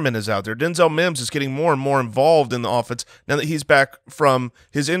 Perryman is out there. Denzel Mims is getting more and more involved in the offense now that he's back from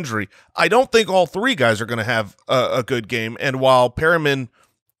his injury. I don't think all 3 guys are going to have a good game. And while Perryman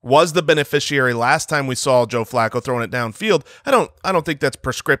was the beneficiary last time we saw Joe Flacco throwing it downfield, I don't think that's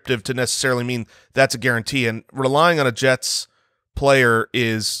prescriptive to necessarily mean that's a guarantee. And relying on a Jets player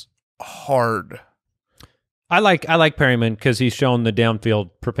is hard. I like Perryman because he's shown the downfield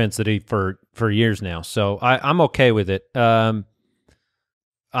propensity for years now, so I'm okay with it. I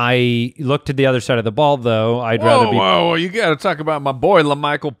look to the other side of the ball, though. I'd rather be. Whoa! You got to talk about my boy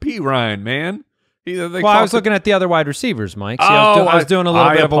LaMichael P. Ryan, man. I was looking at the other wide receivers, Mike. See, I was doing a little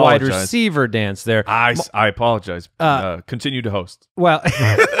bit of a wide receiver dance there. I apologize. Continue to host. Well,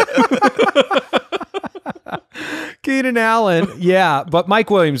 Keenan Allen, yeah, but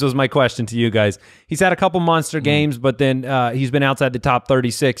Mike Williams was my question to you guys. He's had a couple monster games, but then he's been outside the top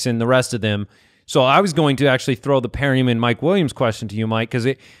 36 in the rest of them. So I was going to actually throw the Perryman Mike Williams question to you, Mike, because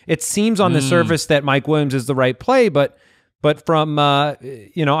it seems on the surface that Mike Williams is the right play, but from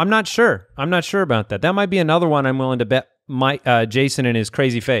I'm not sure. I'm not sure about that. That might be another one I'm willing to bet Jason in his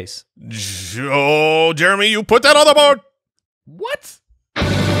crazy face. Oh, Jeremy, you put that on the board. What?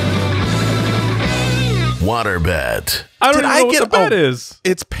 Water bet. I don't know what the bet is.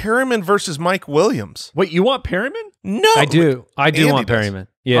 It's Perryman versus Mike Williams. Wait, you want Perryman? No, I do. Andy want does. Perryman.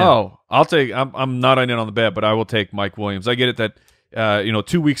 Yeah. Oh, I'll take. I'm not in on the bet, but I will take Mike Williams. I get it that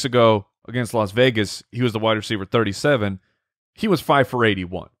 2 weeks ago against Las Vegas, he was the wide receiver 37. He was 5 for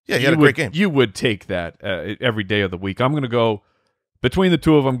 81. Yeah, he had a great game. You would take that every day of the week. I'm going to go between the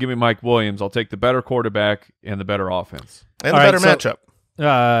two of them. Give me Mike Williams. I'll take the better quarterback and the better offense and the better matchup.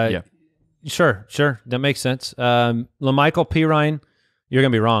 Yeah. Sure. That makes sense. LaMichael Pirine, you're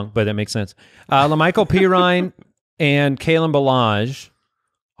going to be wrong, but that makes sense. LaMichael Pirine and Kalen Ballage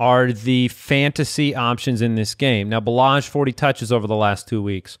are the fantasy options in this game. Now, Ballage, 40 touches over the last 2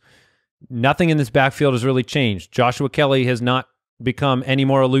 weeks. Nothing in this backfield has really changed. Joshua Kelly has not become any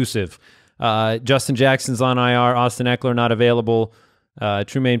more elusive. Justin Jackson's on IR. Austin Eckler not available.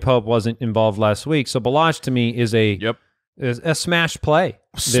 Trumaine Pope wasn't involved last week. So Balazs to me is a smash play.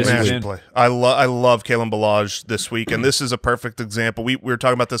 Smash play. I love Kalen Balazs this week, and this is a perfect example. We were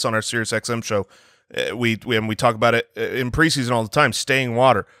talking about this on our Sirius XM show. We talk about it in preseason all the time. Staying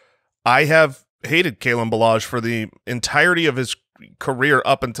water. I have hated Kalen Balazs for the entirety of his career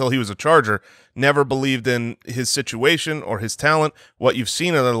up until he was a Charger. Never believed in his situation or his talent. What you've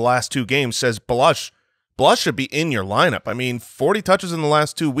seen in the last 2 games says Balazs should be in your lineup. I mean, 40 touches in the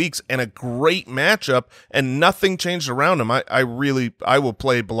last 2 weeks and a great matchup, and nothing changed around him. I will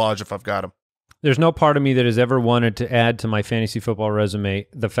play Balazs if I've got him. There's no part of me that has ever wanted to add to my fantasy football resume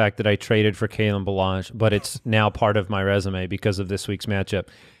the fact that I traded for Kalen Balazs, but it's now part of my resume because of this week's matchup.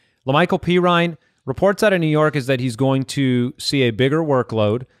 LaMichael Pirine, reports out of New York is that he's going to see a bigger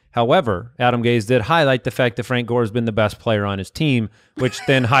workload. However, Adam Gase did highlight the fact that Frank Gore has been the best player on his team, which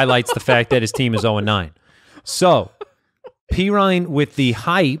then highlights the fact that his team is 0-9. So, Pirine with the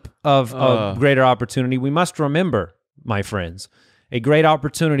hype of a greater opportunity, we must remember, my friends, a great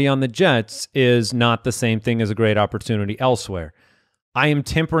opportunity on the Jets is not the same thing as a great opportunity elsewhere. I am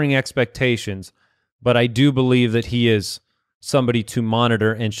tempering expectations, but I do believe that he is somebody to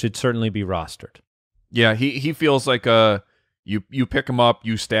monitor and should certainly be rostered. Yeah, he feels like you pick him up,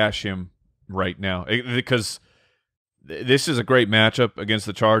 you stash him right now because this is a great matchup against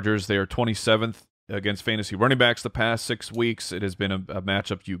the Chargers. They are 27th against fantasy running backs the past 6 weeks. It has been a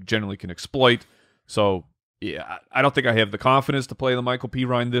matchup you generally can exploit. So, yeah, I don't think I have the confidence to play the Michael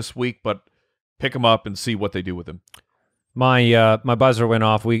Pirine this week, but pick him up and see what they do with him. My buzzer went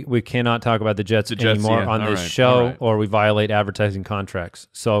off. We cannot talk about the Jets anymore on this show, or we violate advertising contracts.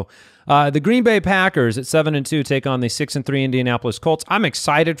 So the Green Bay Packers at 7-2 take on the 6-3 Indianapolis Colts. I'm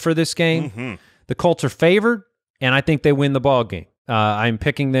excited for this game. The Colts are favored, and I think they win the ball game. I'm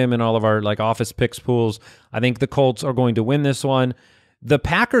picking them in all of our office picks pools. I think the Colts are going to win this one. The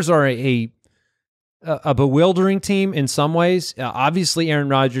Packers are a bewildering team in some ways. Obviously, Aaron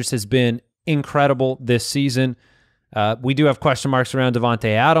Rodgers has been incredible this season. We do have question marks around Davante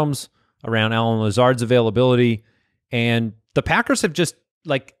Adams, around Allen Lazard's availability, and the Packers have just,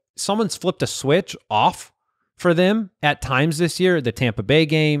 someone's flipped a switch off for them at times this year. The Tampa Bay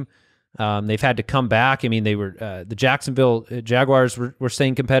game, they've had to come back. I mean, they were the Jacksonville Jaguars were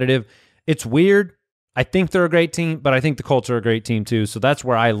staying competitive. It's weird. I think they're a great team, but I think the Colts are a great team too, so that's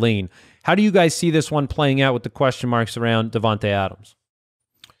where I lean. How do you guys see this one playing out with the question marks around Davante Adams?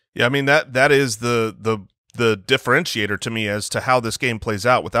 Yeah, I mean, that is the differentiator to me as to how this game plays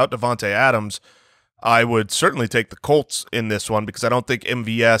out. Without Davante Adams, I would certainly take the Colts in this one because I don't think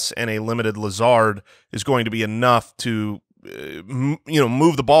MVS and a limited Lazard is going to be enough to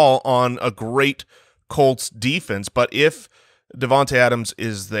move the ball on a great Colts defense. But if Davante Adams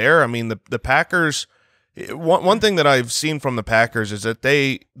is there, I mean, the Packers, one thing that I've seen from the Packers is that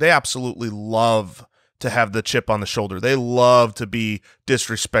they absolutely love to have the chip on the shoulder. They love to be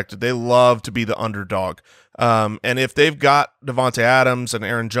disrespected. They love to be the underdog. And if they've got Davante Adams and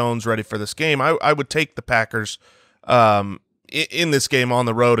Aaron Jones ready for this game, I would take the Packers in this game on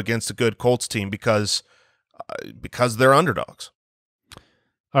the road against a good Colts team because they're underdogs.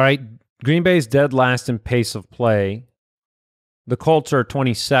 All right, Green Bay's dead last in pace of play. The Colts are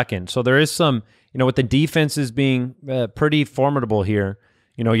 22nd. So there is some, with the defenses being pretty formidable here.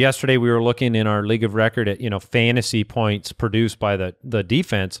 Yesterday we were looking in our league of record at, fantasy points produced by the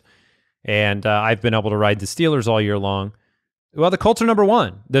defense, and I've been able to ride the Steelers all year long. Well, the Colts are number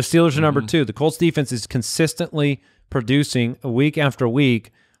 1. The Steelers are number 2. The Colts defense is consistently producing week after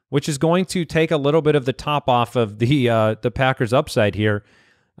week, which is going to take a little bit of the top off of the Packers' upside here.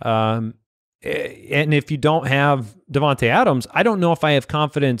 And if you don't have Davante Adams, I don't know if I have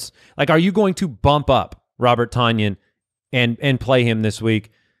confidence. Are you going to bump up Robert Tonyan and play him this week,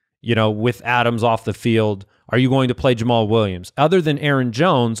 with Adams off the field? Are you going to play Jamal Williams? Other than Aaron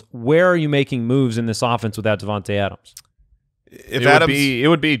Jones, where are you making moves in this offense without Davante Adams? It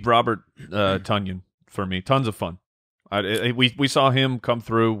would be Robert Tonyan for me. Tons of fun. We saw him come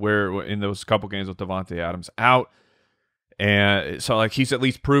through where in those couple games with Davante Adams out, and so he's at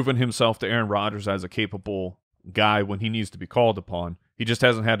least proven himself to Aaron Rodgers as a capable guy when he needs to be called upon. He just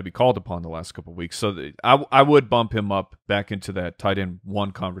hasn't had to be called upon the last couple of weeks. So I would bump him up back into that tight end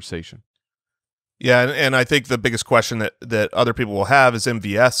 1 conversation. Yeah, and I think the biggest question that other people will have is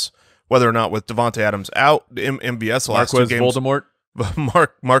MVS, whether or not with Davante Adams out, MVS the last 2 games.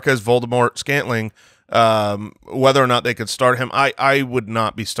 Marquez Voldemort Scantling, whether or not they could start him. I would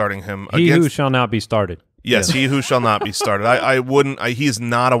not be starting him. He who shall not be started. Yes, he who shall not be started. I wouldn't. He's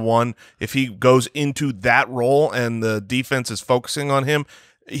not a one. If he goes into that role and the defense is focusing on him,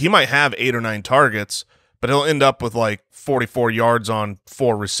 he might have 8 or 9 targets, but he'll end up with like 44 yards on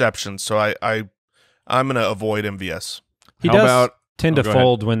 4 receptions. So I'm going to avoid MVS. He does tend to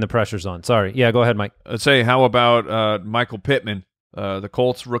fold when the pressure's on. Sorry. Yeah, go ahead, Mike. Let's say, how about Michael Pittman, the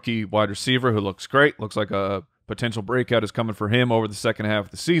Colts rookie wide receiver who looks great, looks like a potential breakout is coming for him over the second half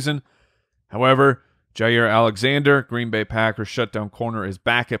of the season. However, Jair Alexander, Green Bay Packers shutdown corner, is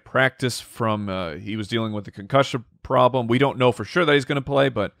back at practice from he was dealing with a concussion problem. We don't know for sure that he's going to play,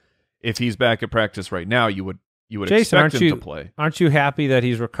 but if he's back at practice right now, you would Jason, expect him to play. Aren't you happy that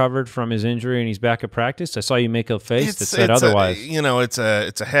he's recovered from his injury and he's back at practice? I saw you make a face that said otherwise.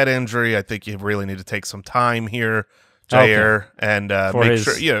 It's a head injury. I think you really need to take some time here, Jair, and make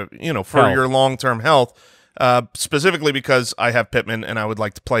sure for your long-term health. Specifically because I have Pittman and I would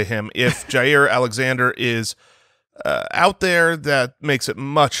like to play him. If Jair Alexander is out there, that makes it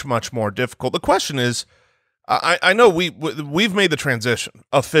much, much more difficult. The question is, I know we've made the transition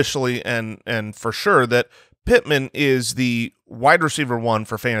officially and for sure that Pittman is the wide receiver 1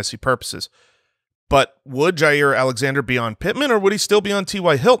 for fantasy purposes. But would Jair Alexander be on Pittman or would he still be on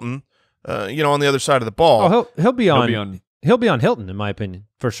T.Y. Hilton, on the other side of the ball? Oh, he'll be on Hilton, in my opinion,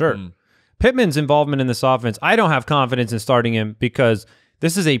 for sure. Pittman's involvement in this offense, I don't have confidence in starting him because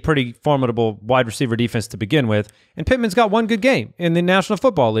this is a pretty formidable wide receiver defense to begin with, and Pittman's got one good game in the National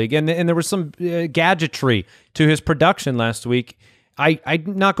Football League, and there was some gadgetry to his production last week. I'm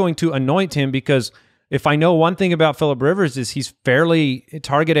not going to anoint him because if I know one thing about Phillip Rivers is he's fairly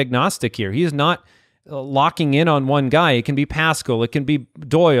target agnostic here. He is not locking in on one guy. It can be Pascal, it can be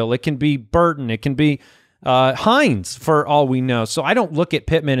Doyle, it can be Burton, it can be Hines for all we know. So I don't look at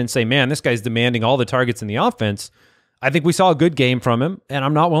Pittman and say, man, this guy's demanding all the targets in the offense. I think we saw a good game from him, and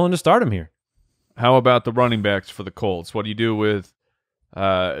I'm not willing to start him here. How about the running backs for the Colts? What do you do with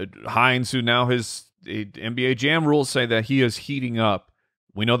Hines, who now his NBA Jam rules say that he is heating up?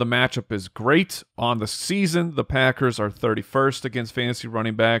 We know the matchup is great on the season. The Packers are 31st against fantasy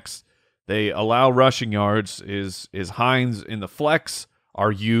running backs. They allow rushing yards. Is Hines in the flex?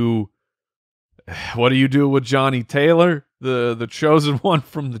 What do you do with Johnny Taylor, the chosen one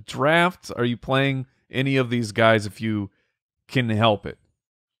from the draft? Are you playing any of these guys if you can help it?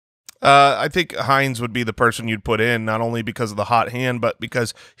 I think Hines would be the person you'd put in, not only because of the hot hand, but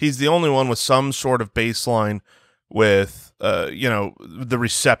because he's the only one with some sort of baseline with, the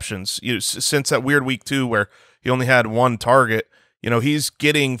receptions. Since that weird week 2 where he only had 1 target, he's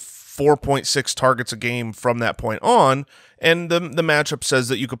getting 4.6 targets a game from that point on, and the matchup says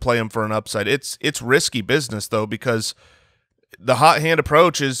that you could play him for an upside. It's risky business, though, because the hot hand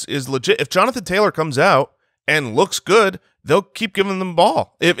approach is legit. If Jonathan Taylor comes out and looks good, they'll keep giving them the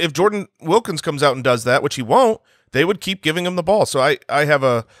ball. If Jordan Wilkins comes out and does that, which he won't, they would keep giving him the ball. So I have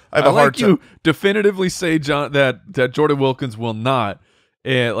a hard time. You definitively say that Jordan Wilkins will not,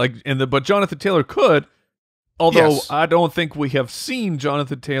 but Jonathan Taylor could. Although yes. I don't think we have seen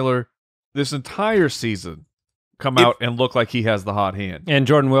Jonathan Taylor this entire season come out and look like he has the hot hand. And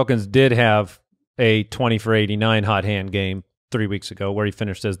Jordan Wilkins did have a 20 for 89 hot hand game 3 weeks ago where he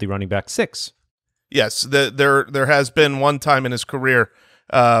finished as the running back 6. Yes, there has been one time in his career,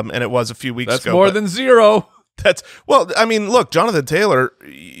 and it was a few weeks ago. That's more than 0. Look, Jonathan Taylor,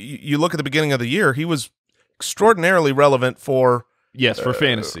 you look at the beginning of the year, he was extraordinarily relevant for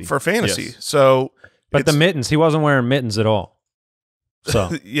fantasy. Yes. So, but the mittens, he wasn't wearing mittens at all.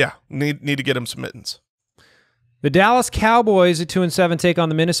 So yeah, need to get him some mittens. The Dallas Cowboys at 2-7 take on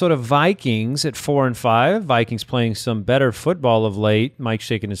the Minnesota Vikings at 4-5. Vikings playing some better football of late. Mike's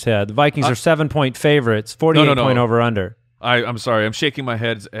shaking his head. The Vikings are 7-point favorites, 48-point over/under. I'm sorry. I'm shaking my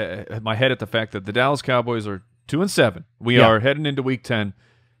head at the fact that the Dallas Cowboys are 2-7. We are heading into Week 10.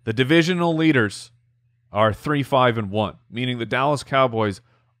 The divisional leaders are 3-5-1, meaning the Dallas Cowboys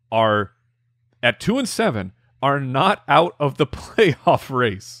are at 2-7 are not out of the playoff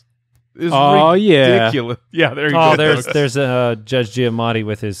race. Ridiculous. Yeah, there you go. There's Judge Giamatti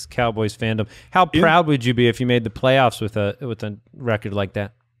with his Cowboys fandom. How proud would you be if you made the playoffs with a record like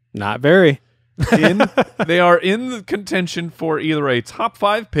that? Not very. They are in the contention for either a top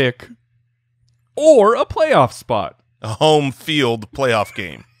 5 pick or a playoff spot. A home field playoff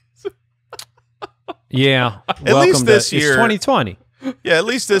game. Yeah. At least this year. It's 2020. Yeah, at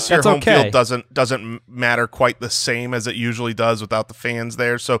least this year That's home okay. field doesn't matter quite the same as it usually does without the fans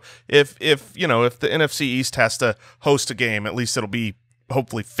there. So if the NFC East has to host a game, at least it'll be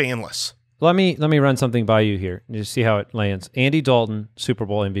hopefully fanless. Let me run something by you here. Just see how it lands. Andy Dalton, Super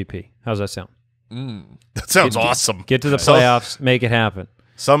Bowl MVP. How's that sound? That sounds awesome. Get to the playoffs, make it happen.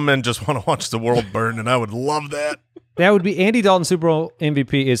 Some men just want to watch the world burn, and I would love that. That would be Andy Dalton Super Bowl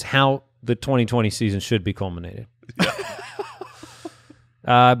MVP is how the 2020 season should be culminated.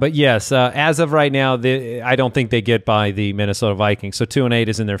 But yes, as of right now, I don't think they get by the Minnesota Vikings. So 2-8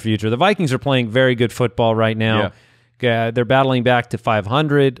 is in their future. The Vikings are playing very good football right now. Yeah. They're battling back to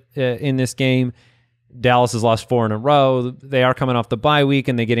 500 in this game. Dallas has lost 4 in a row. They are coming off the bye week,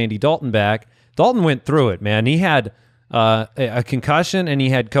 and they get Andy Dalton back. Dalton went through it, man. He had a concussion, and he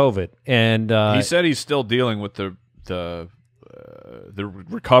had COVID. And he said he's still dealing with the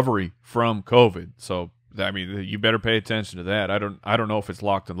recovery from COVID. So, I mean, you better pay attention to that. I don't know if it's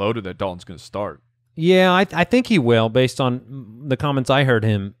locked and loaded that Dalton's going to start. Yeah, I think he will, based on the comments I heard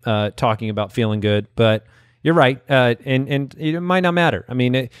him talking about feeling good. But you're right, and it might not matter. I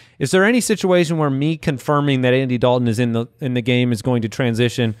mean, is there any situation where me confirming that Andy Dalton is in the game is going to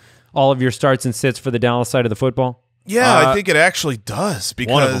transition all of your starts and sits for the Dallas side of the football? Yeah, I think it actually does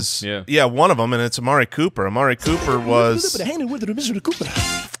because one of them, and it's Amari Cooper. Amari Cooper was,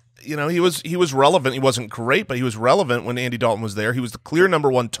 you know, he was relevant. He wasn't great, but he was relevant when Andy Dalton was there. He was the clear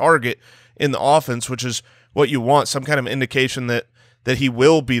 #1 target in the offense, which is what you want, some kind of indication that he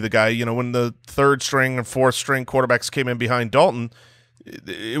will be the guy. You know, when the 3rd string and 4th string quarterbacks came in behind Dalton,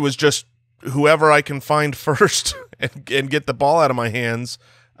 it was just whoever I can find first and get the ball out of my hands,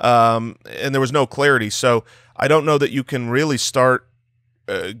 and there was no clarity. So I don't know that you can really start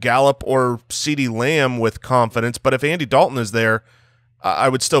Gallup or CeeDee Lamb with confidence, but if Andy Dalton is there, I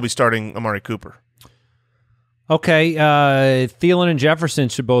would still be starting Amari Cooper. Okay, Thielen and Jefferson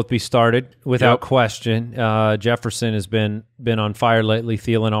should both be started without question. Jefferson has been on fire lately.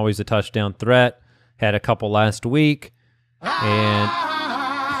 Thielen always a touchdown threat. Had a couple last week, and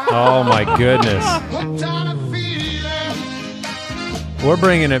oh my goodness, we're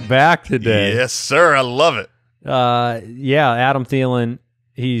bringing it back today. Yes, sir. I love it. Yeah, Adam Thielen.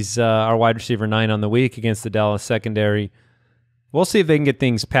 He's our wide receiver 9 on the week against the Dallas secondary. We'll see if they can get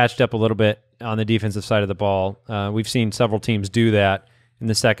things patched up a little bit on the defensive side of the ball. We've seen several teams do that in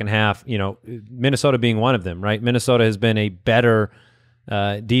the second half, you know, Minnesota being one of them, right? Minnesota has been a better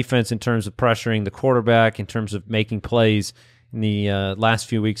defense in terms of pressuring the quarterback, in terms of making plays in the last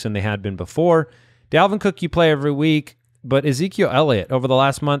few weeks than they had been before. Dalvin Cook you play every week, but Ezekiel Elliott over the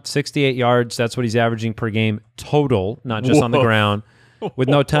last month, 68 yards. That's what he's averaging per game total, not just on the ground, with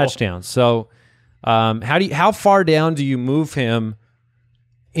no touchdowns. So how far down do you move him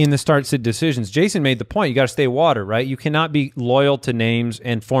in the start-sit decisions? Jason made the point. You got to stay water, right? You cannot be loyal to names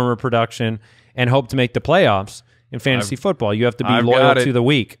and former production and hope to make the playoffs in fantasy football. You have to be loyal to the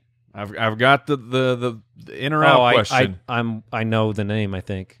week. I've got the in or out question. I know the name, I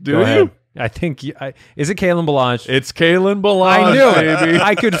think. Do Go you? ahead. I think is it Kalen Ballage? It's Kalen Ballage. I knew it. Baby.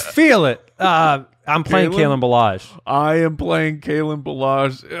 I could feel it. I'm playing Kalen Ballage. I am playing Kalen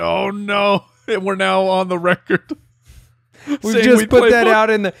Ballage. Oh no. We're now on the record. We just put that out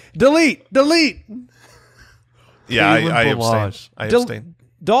in the delete. Yeah, I abstain. I abstain.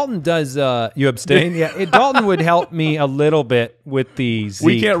 Dalton does. You abstain? Yeah. Dalton would help me a little bit with the Zeke.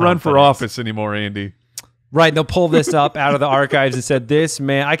 We can't run for office anymore, Andy. Right. They'll pull this up out of the archives and said, "This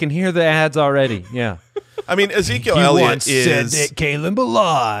man, I can hear the ads already." Yeah. I mean, Ezekiel Elliott is said that Kalen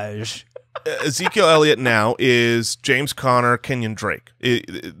Ballage. Ezekiel Elliott now is James Conner, Kenyon Drake.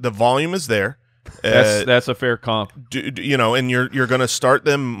 The volume is there. That's a fair comp. You know, and you're going to start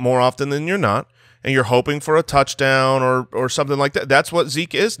them more often than you're not, and you're hoping for a touchdown or something like that. That's what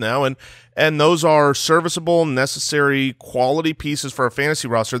Zeke is now, and those are serviceable, necessary, quality pieces for a fantasy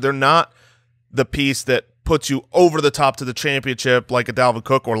roster. They're not the piece that puts you over the top to the championship like a Dalvin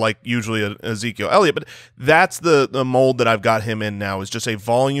Cook or like usually a Ezekiel Elliott, but that's the mold that I've got him in now, is just a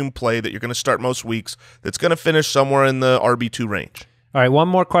volume play that you're going to start most weeks that's going to finish somewhere in the RB2 range. All right, one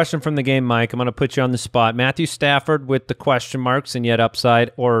more question from the game, Mike. I'm going to put you on the spot. Matthew Stafford with the question marks and yet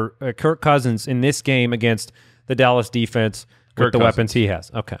upside, or Kirk Cousins in this game against the Dallas defense with the weapons he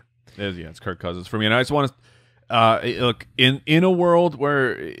has? Okay. Yeah, it's Kirk Cousins for me. And I just want to look, in a world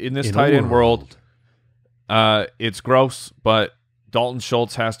where, in this tight end world, it's gross, but Dalton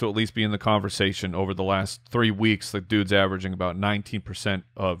Schultz has to at least be in the conversation. Over the last 3 weeks, the dude's averaging about 19%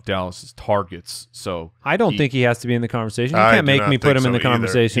 of Dallas's targets. So I don't think he has to be in the conversation. You can't make me put him in the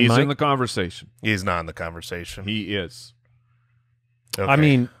conversation, He's Mike. in the conversation. He's not in the conversation. He is. Okay. I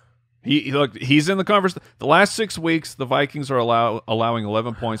mean, he's in the conversation. The last 6 weeks, the Vikings are allowing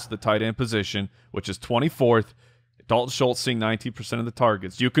 11 points to the tight end position, which is 24th. Dalton Schultz seeing 19% of the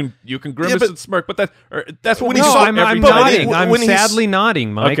targets. You can grimace and smirk, but that's what we saw. I'm nodding. I'm sadly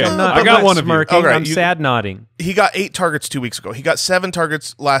nodding, Mike. Okay. I'm not, I got one of you. smirking. Okay, I'm sad nodding. He got 8 targets 2 weeks ago. He got 7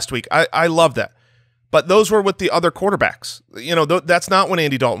 targets last week. I love that. but those were with the other quarterbacks. You know, that's not when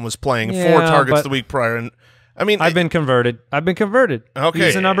Andy Dalton was playing 4 targets the week prior. And I mean, I've been converted. Okay, he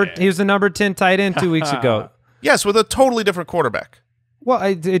was the number 10 tight end 2 weeks ago. Yes, with a totally different quarterback. Well,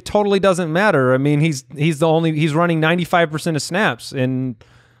 it totally doesn't matter. I mean, he's running 95% of snaps, and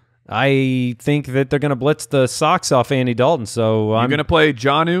I think that they're going to blitz the socks off Andy Dalton. So you're going to play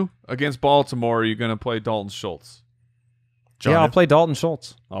Jonnu against Baltimore. Or you're going to play Dalton Schultz. Yeah, I'll play Dalton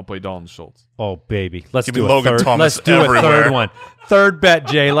Schultz. I'll play Dalton Schultz. Oh baby, let's Give do me a Logan third. Thomas Let's do everywhere. a third one. Third bet,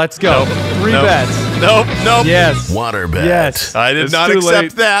 Jay. Let's go. Three bets. Nope. Yes. Water bet. Yes. I did It's not too accept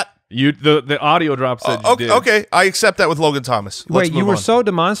late. that. The audio drop said you did. Okay, I accept that with Logan Thomas. Let's Wait, you move were on. so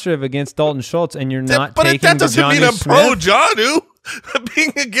demonstrative against Dalton Schultz, and you're not but taking that doesn't mean I'm pro Smith? Jonnu.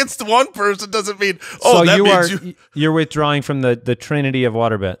 Being against one person doesn't mean So that you means you're withdrawing from the trinity of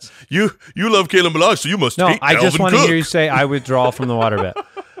water bets. you love Kalen Ballage, so you must No, hate I just Dalvin want to Cook. hear you say I withdraw from the water bet.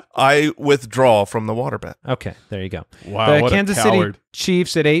 I withdraw from the water bet. Okay, there you go. Wow, the what a Kansas City coward.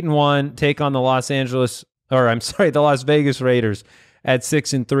 Chiefs at 8-1 take on the the Las Vegas Raiders at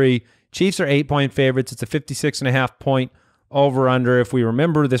 6-3. Chiefs are 8-point favorites. It's a 56.5 point over/under. If we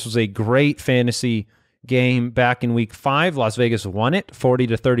remember, this was a great fantasy game back in Week 5. Las Vegas won it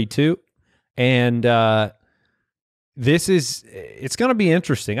 40-32, and it's going to be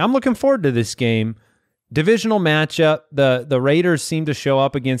interesting. I'm looking forward to this game. Divisional matchup. The Raiders seem to show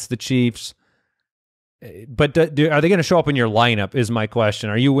up against the Chiefs. But are they going to show up in your lineup is my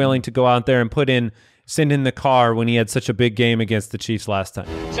question. Are you willing to go out there and send in the car when he had such a big game against the Chiefs last time?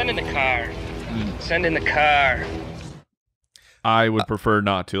 Send in the car. Send in the car. I would prefer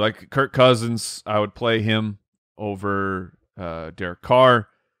not to. Like Kirk Cousins, I would play him over Derek Carr.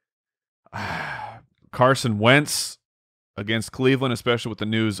 Carson Wentz against Cleveland, especially with the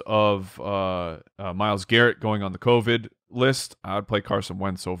news of Myles Garrett going on the COVID list. I would play Carson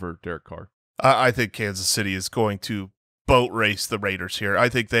Wentz over Derek Carr. I think Kansas City is going to boat race the Raiders here. I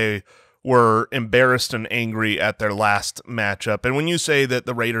think they were embarrassed and angry at their last matchup. And when you say that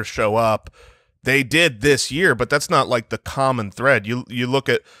the Raiders show up, they did this year, but that's not like the common thread. You look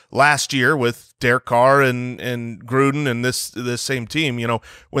at last year with Derek Carr and Gruden and this same team. You know,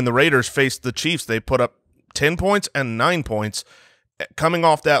 when the Raiders faced the Chiefs, they put up 10 points and 9 points. Coming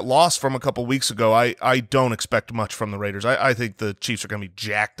off that loss from a couple weeks ago, I don't expect much from the Raiders. I think the Chiefs are going to be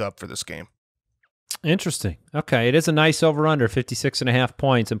jacked up for this game. Interesting. Okay, it is a nice over/under, 56.5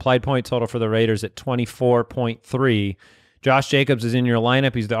 points. Implied point total for the Raiders at 24.3. Josh Jacobs is in your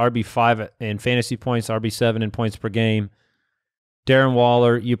lineup. He's the RB5 in fantasy points, RB7 in points per game. Darren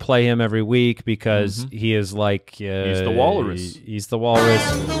Waller, you play him every week because he is like... He's the walrus. He's the walrus.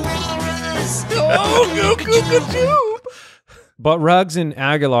 But Ruggs and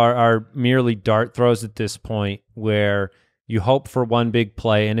Aguilar are merely dart throws at this point where you hope for one big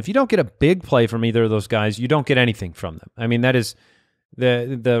play. And if you don't get a big play from either of those guys, you don't get anything from them. I mean, that is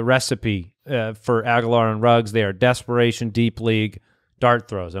the recipe for Aguilar and Ruggs. They are desperation, deep league, dart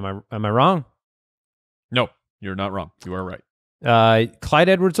throws. Am I wrong? No, you're not wrong. You are right. Clyde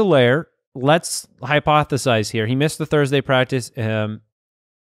Edwards-Helaire, let's hypothesize here. He missed the Thursday practice. I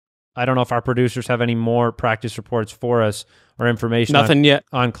don't know if our producers have any more practice reports for us or information. Nothing yet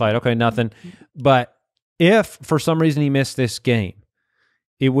on Clyde. Okay, nothing. But if for some reason he missed this game,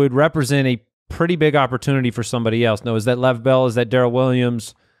 it would represent a pretty big opportunity for somebody else. Now, is that Lev Bell? Is that Darrell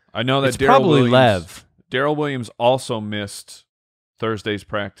Williams? I know that it's probably Lev. Darrell Williams also missed Thursday's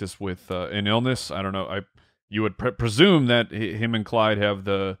practice with an illness. I don't know. You would presume that him and Clyde have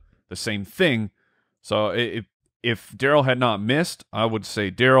the same thing. So if Darrell had not missed, I would say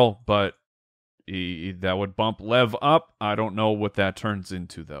Darrell, but that would bump Lev up. I don't know what that turns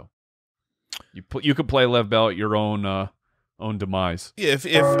into, though. You could play Lev Bell at your own demise. Yeah, if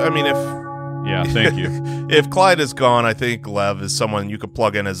yeah, thank you. If Clyde is gone, I think Lev is someone you could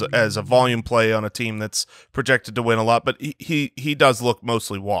plug in as a volume play on a team that's projected to win a lot, but he does look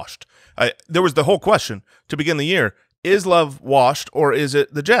mostly washed. There was the whole question to begin the year, is Lev washed or is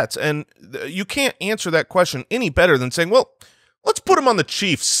it the Jets? And you can't answer that question any better than saying, well, let's put him on the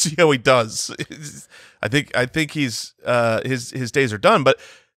Chiefs, see how he does. I think he's his days are done, but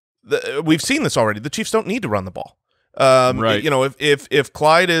we've seen this already. The Chiefs don't need to run the ball. Right. You know, if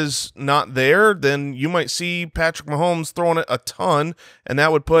Clyde is not there, then you might see Patrick Mahomes throwing it a ton, and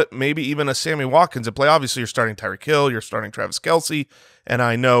that would put maybe even a Sammy Watkins in play. Obviously, you're starting Tyreek Hill, you're starting Travis Kelce, and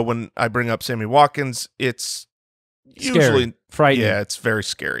I know when I bring up Sammy Watkins, it's Scary. usually frightening. Yeah, it's very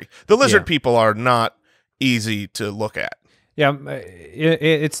scary. The lizard people are not easy to look at. Yeah,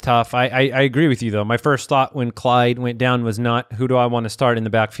 it's tough. I agree with you, though. My first thought when Clyde went down was not, who do I want to start in the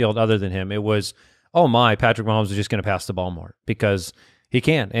backfield other than him? It was, oh my, Patrick Mahomes is just going to pass the ball more because He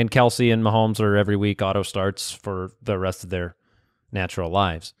can. And Kelsey and Mahomes are every week auto starts for the rest of their natural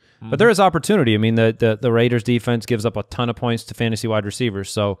lives. But there is opportunity. I mean, the Raiders defense gives up a ton of points to fantasy wide receivers.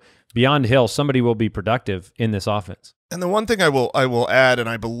 So beyond Hill, somebody will be productive in this offense. And the one thing I will add, and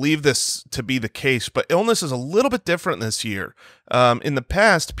I believe this to be the case, but illness is a little bit different this year. In the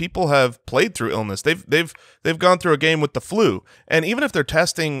past, people have played through illness. They've gone through a game with the flu, and even if they're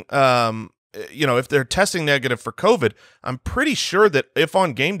testing, if they're testing negative for COVID, I'm pretty sure that if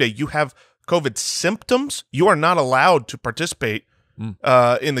on game day you have COVID symptoms, you are not allowed to participate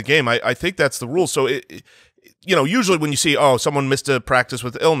in the game. I think that's the rule. So usually when you see, someone missed a practice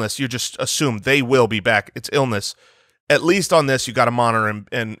with illness, you just assume they will be back. It's illness. At least on this, you got to monitor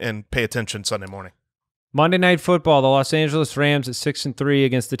and pay attention Sunday morning. Monday Night Football, the Los Angeles Rams at 6-3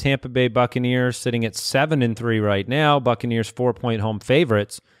 against the Tampa Bay Buccaneers, sitting at 7-3 right now. Buccaneers 4-point home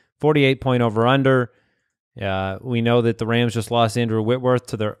favorites, 48-point over/under. We know that the Rams just lost Andrew Whitworth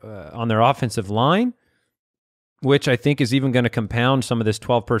to on their offensive line, which I think is even going to compound some of this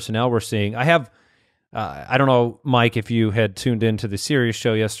 12 personnel we're seeing. I don't know, Mike, if you had tuned into the Sirius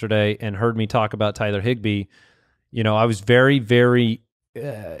show yesterday and heard me talk about Tyler Higbee. I was very, very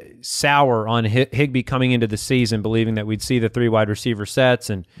sour on Higbee coming into the season, believing that we'd see the 3 wide receiver sets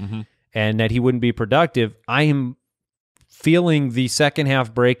and that he wouldn't be productive. I am feeling the second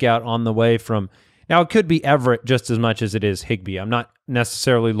half breakout on the way from – now, it could be Everett just as much as it is Higbee. I'm not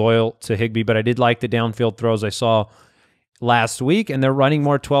necessarily loyal to Higbee, but I did like the downfield throws I saw last week, and they're running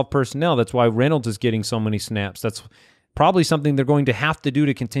more 12 personnel. That's why Reynolds is getting so many snaps. That's probably something they're going to have to do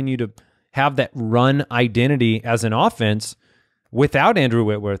to continue to have that run identity as an offense without Andrew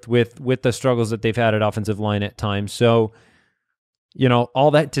Whitworth, with the struggles that they've had at offensive line at times. So,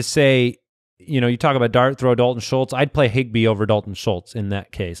 all that to say, you talk about dart throw Dalton Schultz. I'd play Higbee over Dalton Schultz in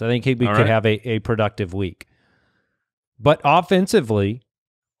that case. I think Higbee could have a productive week. But offensively,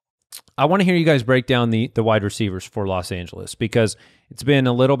 I want to hear you guys break down the wide receivers for Los Angeles, because it's been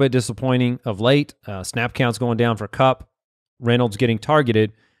a little bit disappointing of late. Snap counts going down for Kupp, Reynolds getting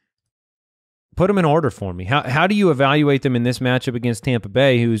targeted. Put them in order for me. How do you evaluate them in this matchup against Tampa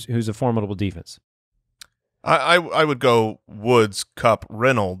Bay, who's a formidable defense? I would go Woods, Kupp,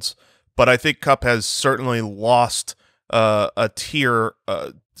 Reynolds, but I think Kupp has certainly lost a tier.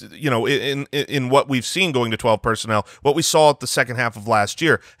 In what we've seen going to 12 personnel, what we saw at the second half of last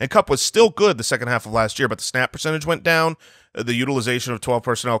year, and Kupp was still good the second half of last year, but the snap percentage went down. The utilization of 12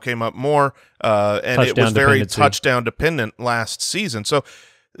 personnel came up more, and it was very touchdown dependent last season. So.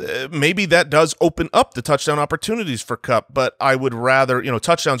 Maybe that does open up the touchdown opportunities for Kupp, but I would rather,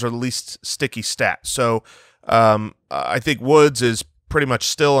 touchdowns are the least sticky stat. So I think Woods is pretty much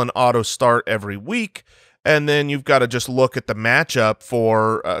still an auto start every week. And then you've got to just look at the matchup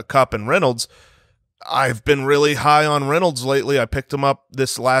for Kupp and Reynolds. I've been really high on Reynolds lately. I picked him up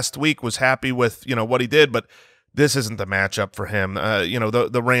this last week, was happy with, what he did, but this isn't the matchup for him.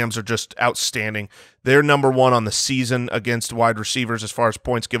 The Rams are just outstanding. They're #1 on the season against wide receivers as far as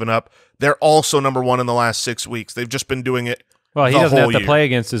points given up. They're also #1 in the last 6 weeks. They've just been doing it. Well, he doesn't have to play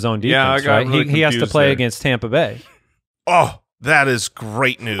against his own defense, right? Really he has to play against Tampa Bay. Oh, that is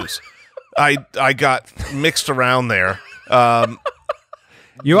great news. I got mixed around there.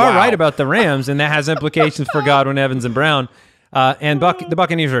 You are right about the Rams, and that has implications for Godwin, Evans, and Brown. And the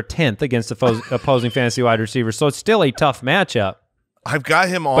Buccaneers are 10th against opposing fantasy wide receivers, so it's still a tough matchup. I've got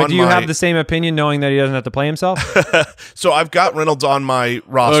him on. But do you have the same opinion, knowing that he doesn't have to play himself? So I've got Reynolds on my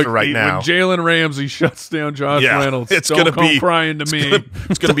roster right now. When Jalen Ramsey shuts down Josh Reynolds, it's going to be crying to me.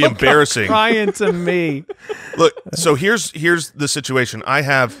 It's going to be embarrassing. Crying to me. Look, so here's the situation. I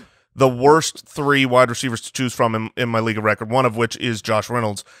have the worst 3 wide receivers to choose from in my league of record, one of which is Josh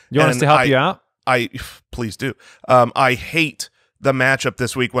Reynolds. You want us to help you out? Please do. I hate the matchup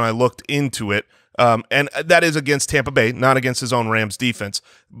this week when I looked into it, and that is against Tampa Bay, not against his own Rams defense.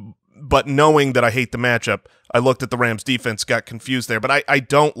 But knowing that I hate the matchup, I looked at the Rams defense, got confused there. But I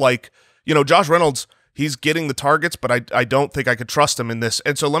don't like, Josh Reynolds. He's getting the targets, but I don't think I could trust him in this.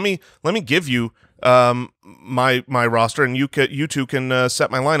 And so let me give you my roster, and you two can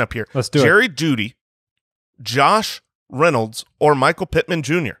set my lineup here. Let's do it. Jerry Jeudy, Josh Reynolds, or Michael Pittman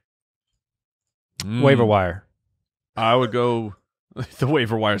Jr. Waiver wire. I would go – the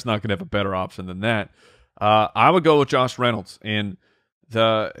waiver wire is not going to have a better option than that. I would go with Josh Reynolds. And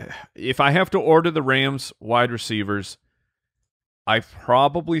if I have to order the Rams wide receivers, I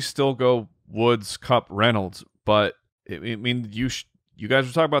probably still go Woods, Kupp, Reynolds. But, I mean, you guys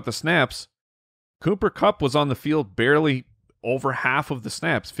were talking about the snaps. Cooper Kupp was on the field barely over half of the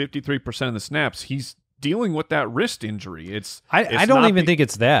snaps, 53% of the snaps. He's dealing with that wrist injury. I don't even think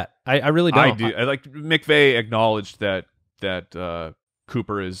it's that. I really don't. I do. Like McVay acknowledged that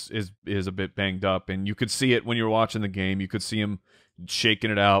Cooper is a bit banged up, and you could see it when you were watching the game. You could see him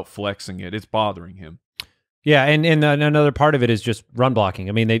shaking it out, flexing it. It's bothering him. Yeah, and another part of it is just run blocking.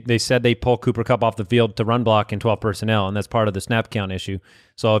 I mean, they said they pull Cooper Kupp off the field to run block in 12 personnel, and that's part of the snap count issue.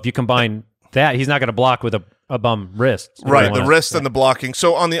 So if you combine that, he's not going to block with a bum wrist. Right, the wrist and the blocking.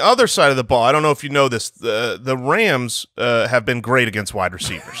 So on the other side of the ball, I don't know if you know this, the Rams have been great against wide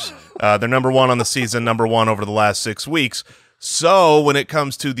receivers. They're number 1 on the season, number 1 over the last 6 weeks. So when it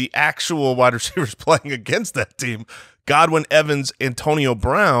comes to the actual wide receivers playing against that team, Godwin, Evans, Antonio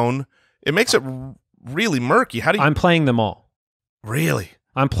Brown, it makes it really murky. How do you? I'm playing them all. Really?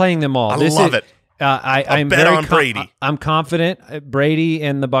 I'm playing them all. I love it. I'm bet very on Brady. I'm confident Brady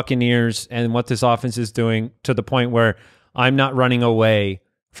and the Buccaneers and what this offense is doing, to the point where I'm not running away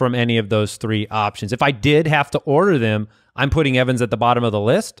from any of those 3 options. If I did have to order them, I'm putting Evans at the bottom of the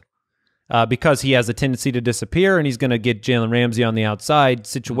list because he has a tendency to disappear, and he's going to get Jalen Ramsey on the outside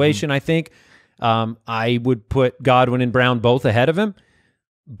situation, I think. I would put Godwin and Brown both ahead of him.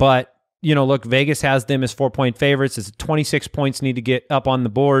 But, you know, look, Vegas has them as 4-point favorites. It's 26 points need to get up on the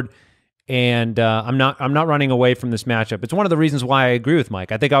board. And I'm not running away from this matchup. It's one of the reasons why I agree with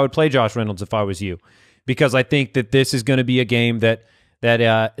Mike. I think I would play Josh Reynolds if I was you, because I think that this is going to be a game that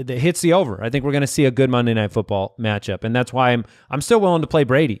hits the over. I think we're going to see a good Monday Night Football matchup, and that's why I'm still willing to play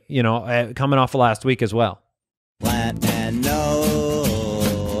Brady. You know, coming off of last week as well. Let and know.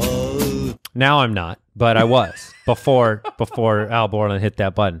 Now I'm not, but I was before Al Borland hit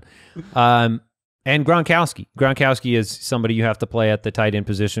that button. And Gronkowski is somebody you have to play at the tight end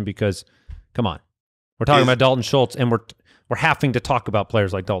position because, come on, we're talking about Dalton Schultz, and we're having to talk about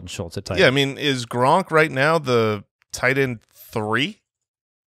players like Dalton Schultz at tight end. Yeah, I mean, is Gronk right now the tight end 3?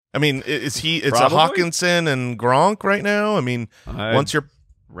 I mean, is he? It's Probably. a Hawkinson and Gronk right now. I mean, once you're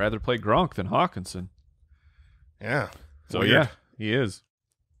rather play Gronk than Hawkinson. Yeah. So weird. yeah, he is.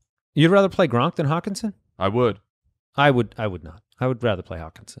 You'd rather play Gronk than Hawkinson? I would. I would not. I would rather play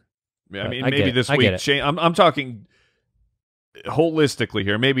Hawkinson. I mean, I maybe get this it. I week. get it. Shane, I'm talking holistically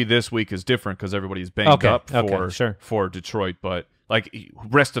here. Maybe this week is different because everybody's banged up for Detroit. But like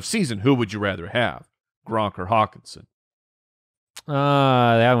rest of season, who would you rather have, Gronk or Hawkinson?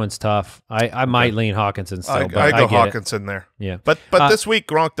 That one's tough. I might lean Hawkinson still. I but go get Hawkinson there. Yeah, but this week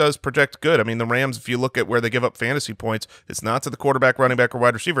Gronk does project good. I mean, the Rams, if you look at where they give up fantasy points, it's not to the quarterback, running back, or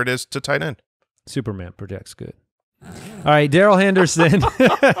wide receiver. It is to tight end. Superman projects good. All right, Darrell Henderson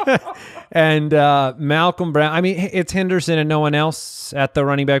and Malcolm Brown. I mean, it's Henderson and no one else at the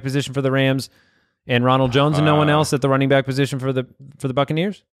running back position for the Rams, and Ronald Jones and no one else at the running back position for the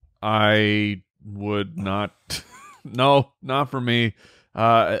Buccaneers. I would not. No, not for me.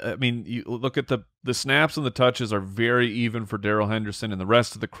 I mean, you look at the snaps and the touches are very even for Darrell Henderson and the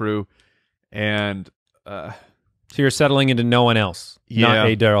rest of the crew, and so you're settling into no one else, not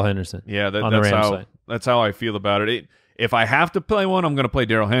a Darrell Henderson. Yeah, on the Rams side. That's how I feel about it. If I have to play one, I'm going to play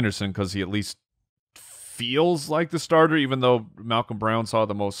Darrell Henderson because he at least feels like the starter, even though Malcolm Brown saw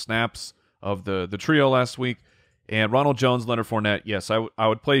the most snaps of the trio last week. And Ronald Jones, Leonard Fournette, yes, I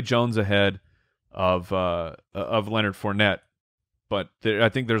would play Jones ahead of Leonard Fournette, but I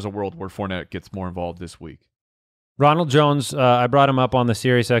think there's a world where Fournette gets more involved this week. Ronald Jones, I brought him up on the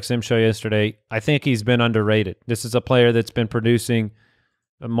SiriusXM show yesterday. I think he's been underrated. This is a player that's been producing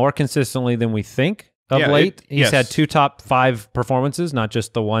more consistently than we think of late. He's had 2 top 5 performances, not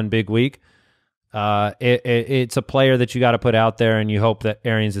just the one big week. It's a player that you got to put out there, and you hope that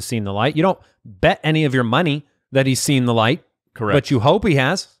Arians has seen the light. You don't bet any of your money that he's seen the light, correct? But you hope he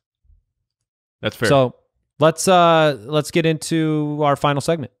has. That's fair. So let's get into our final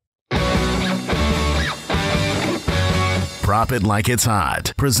segment. Prop it like it's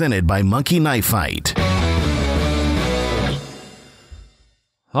hot. Presented by Monkey Knife Fight.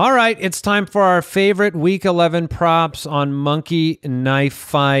 All right, it's time for our favorite Week 11 props on Monkey Knife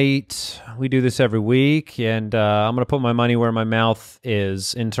Fight. We do this every week, and I'm going to put my money where my mouth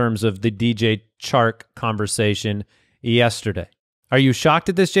is in terms of the DJ Chark conversation yesterday. Are you shocked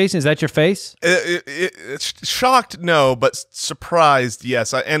at this, Jason? Is that your face? It's shocked, no, but surprised,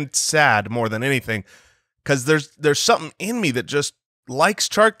 yes, and sad more than anything, because there's something in me that just likes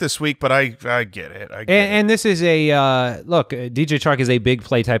Chark this week, but I get it. And this is a look. DJ Chark is a big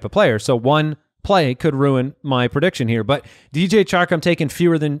play type of player, so one play could ruin my prediction here. But DJ Chark, I'm taking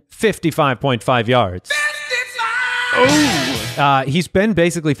fewer than 55.5 yards. 55! He's been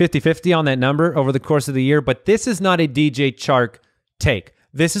basically 50-50 on that number over the course of the year, but this is not a DJ Chark take.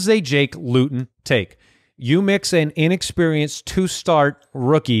 This is a Jake Luton take. You mix an inexperienced 2-start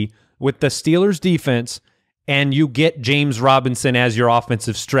rookie with the Steelers defense, and you get James Robinson as your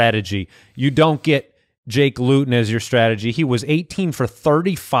offensive strategy. You don't get Jake Luton as your strategy. He was 18 for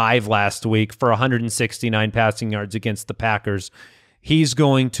 35 last week for 169 passing yards against the Packers. He's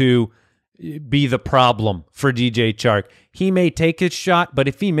going to be the problem for DJ Chark. He may take his shot, but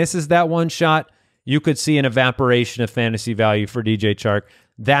if he misses that one shot, you could see an evaporation of fantasy value for DJ Chark.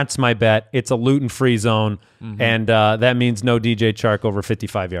 That's my bet. It's a Luton-free zone, and that means no DJ Chark over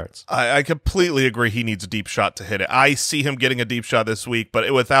 55 yards. I completely agree he needs a deep shot to hit it. I see him getting a deep shot this week,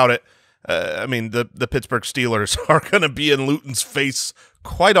 but without it, I mean, the Pittsburgh Steelers are going to be in Luton's face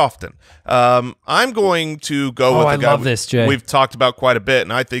quite often. I'm going to go with the guy love this, Jay. We've talked about quite a bit,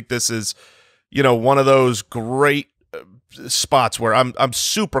 and I think this is, one of those great spots where I'm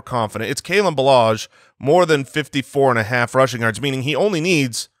super confident. It's Kalen Ballage, more than 54.5 rushing yards, meaning he only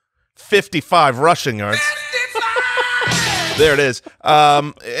needs 55 rushing yards. 55! There it is.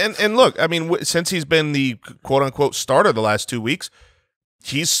 And look, I mean, since he's been the quote-unquote starter the last 2 weeks,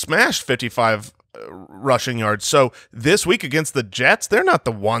 he's smashed 55 rushing yards. So this week against the Jets, they're not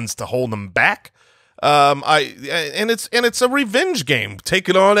the ones to hold him back. It's a revenge game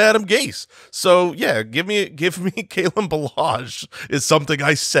taking on Adam Gase. So yeah, give me Kalen Ballage is something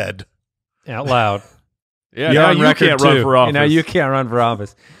I said out loud. Yeah, now you can't run for office. Now you can't run for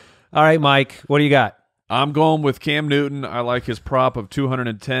office. All right, Mike, what do you got? I'm going with Cam Newton. I like his prop of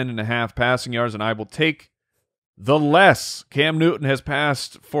 210.5 passing yards, and I will take the less. Cam Newton has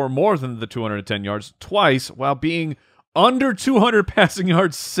passed for more than the 210 yards twice while being under 200 passing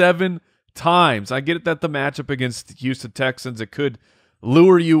yards 7 times. I get it that the matchup against the Houston Texans, it could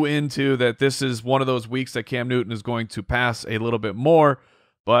lure you into that this is one of those weeks that Cam Newton is going to pass a little bit more,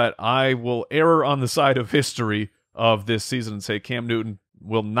 but I will err on the side of history of this season and say Cam Newton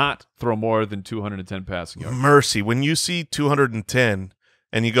will not throw more than 210 passing yards. Mercy, when you see 210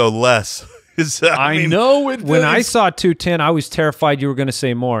 and you go less, I know it. When I saw 210, I was terrified you were going to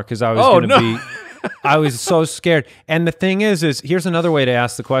say more because I was going to be. I was so scared. And the thing is here's another way to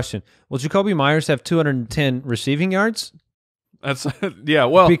ask the question: will Jacoby Myers have 210 receiving yards? That's yeah.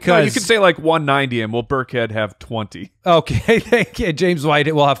 Well, because you could say like 190, and will Burkhead have 20? Okay, thank you. James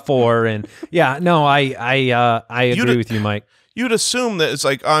White will have 4, and yeah, no, I agree with you, Mike. You'd assume that it's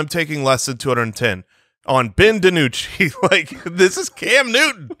like I'm taking less than 210 on Ben DiNucci. Like this is Cam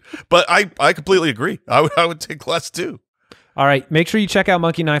Newton, but I completely agree. I would take less too. All right, make sure you check out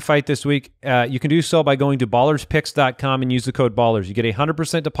Monkey Knife Fight this week. You can do so by going to ballerspicks.com and use the code BALLERS. You get a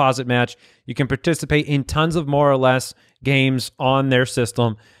 100% deposit match. You can participate in tons of more or less games on their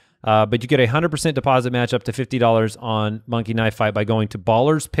system, but you get a 100% deposit match up to $50 on Monkey Knife Fight by going to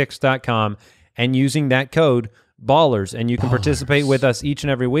ballerspicks.com and using that code BALLERS, and you can participate with us each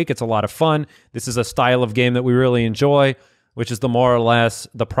and every week. It's a lot of fun. This is a style of game that we really enjoy, which is the more or less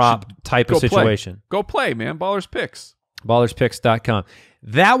the prop type of situation. Go play, man. Ballers Picks. Ballerspicks.com.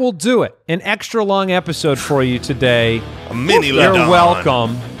 That will do it. An extra long episode for you today. A mini You're letdown.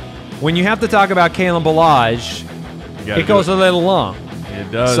 welcome. When you have to talk about Kalen Ballage, it goes a little long.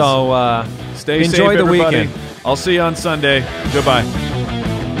 It does. So stay safe, enjoy the everybody. weekend. I'll see you on Sunday. Goodbye.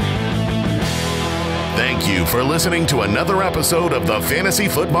 Thank you for listening to another episode of the Fantasy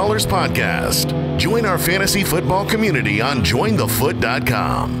Footballers Podcast. Join our fantasy football community on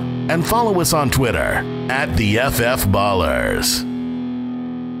jointhefoot.com and follow us on Twitter @TheFFBallers.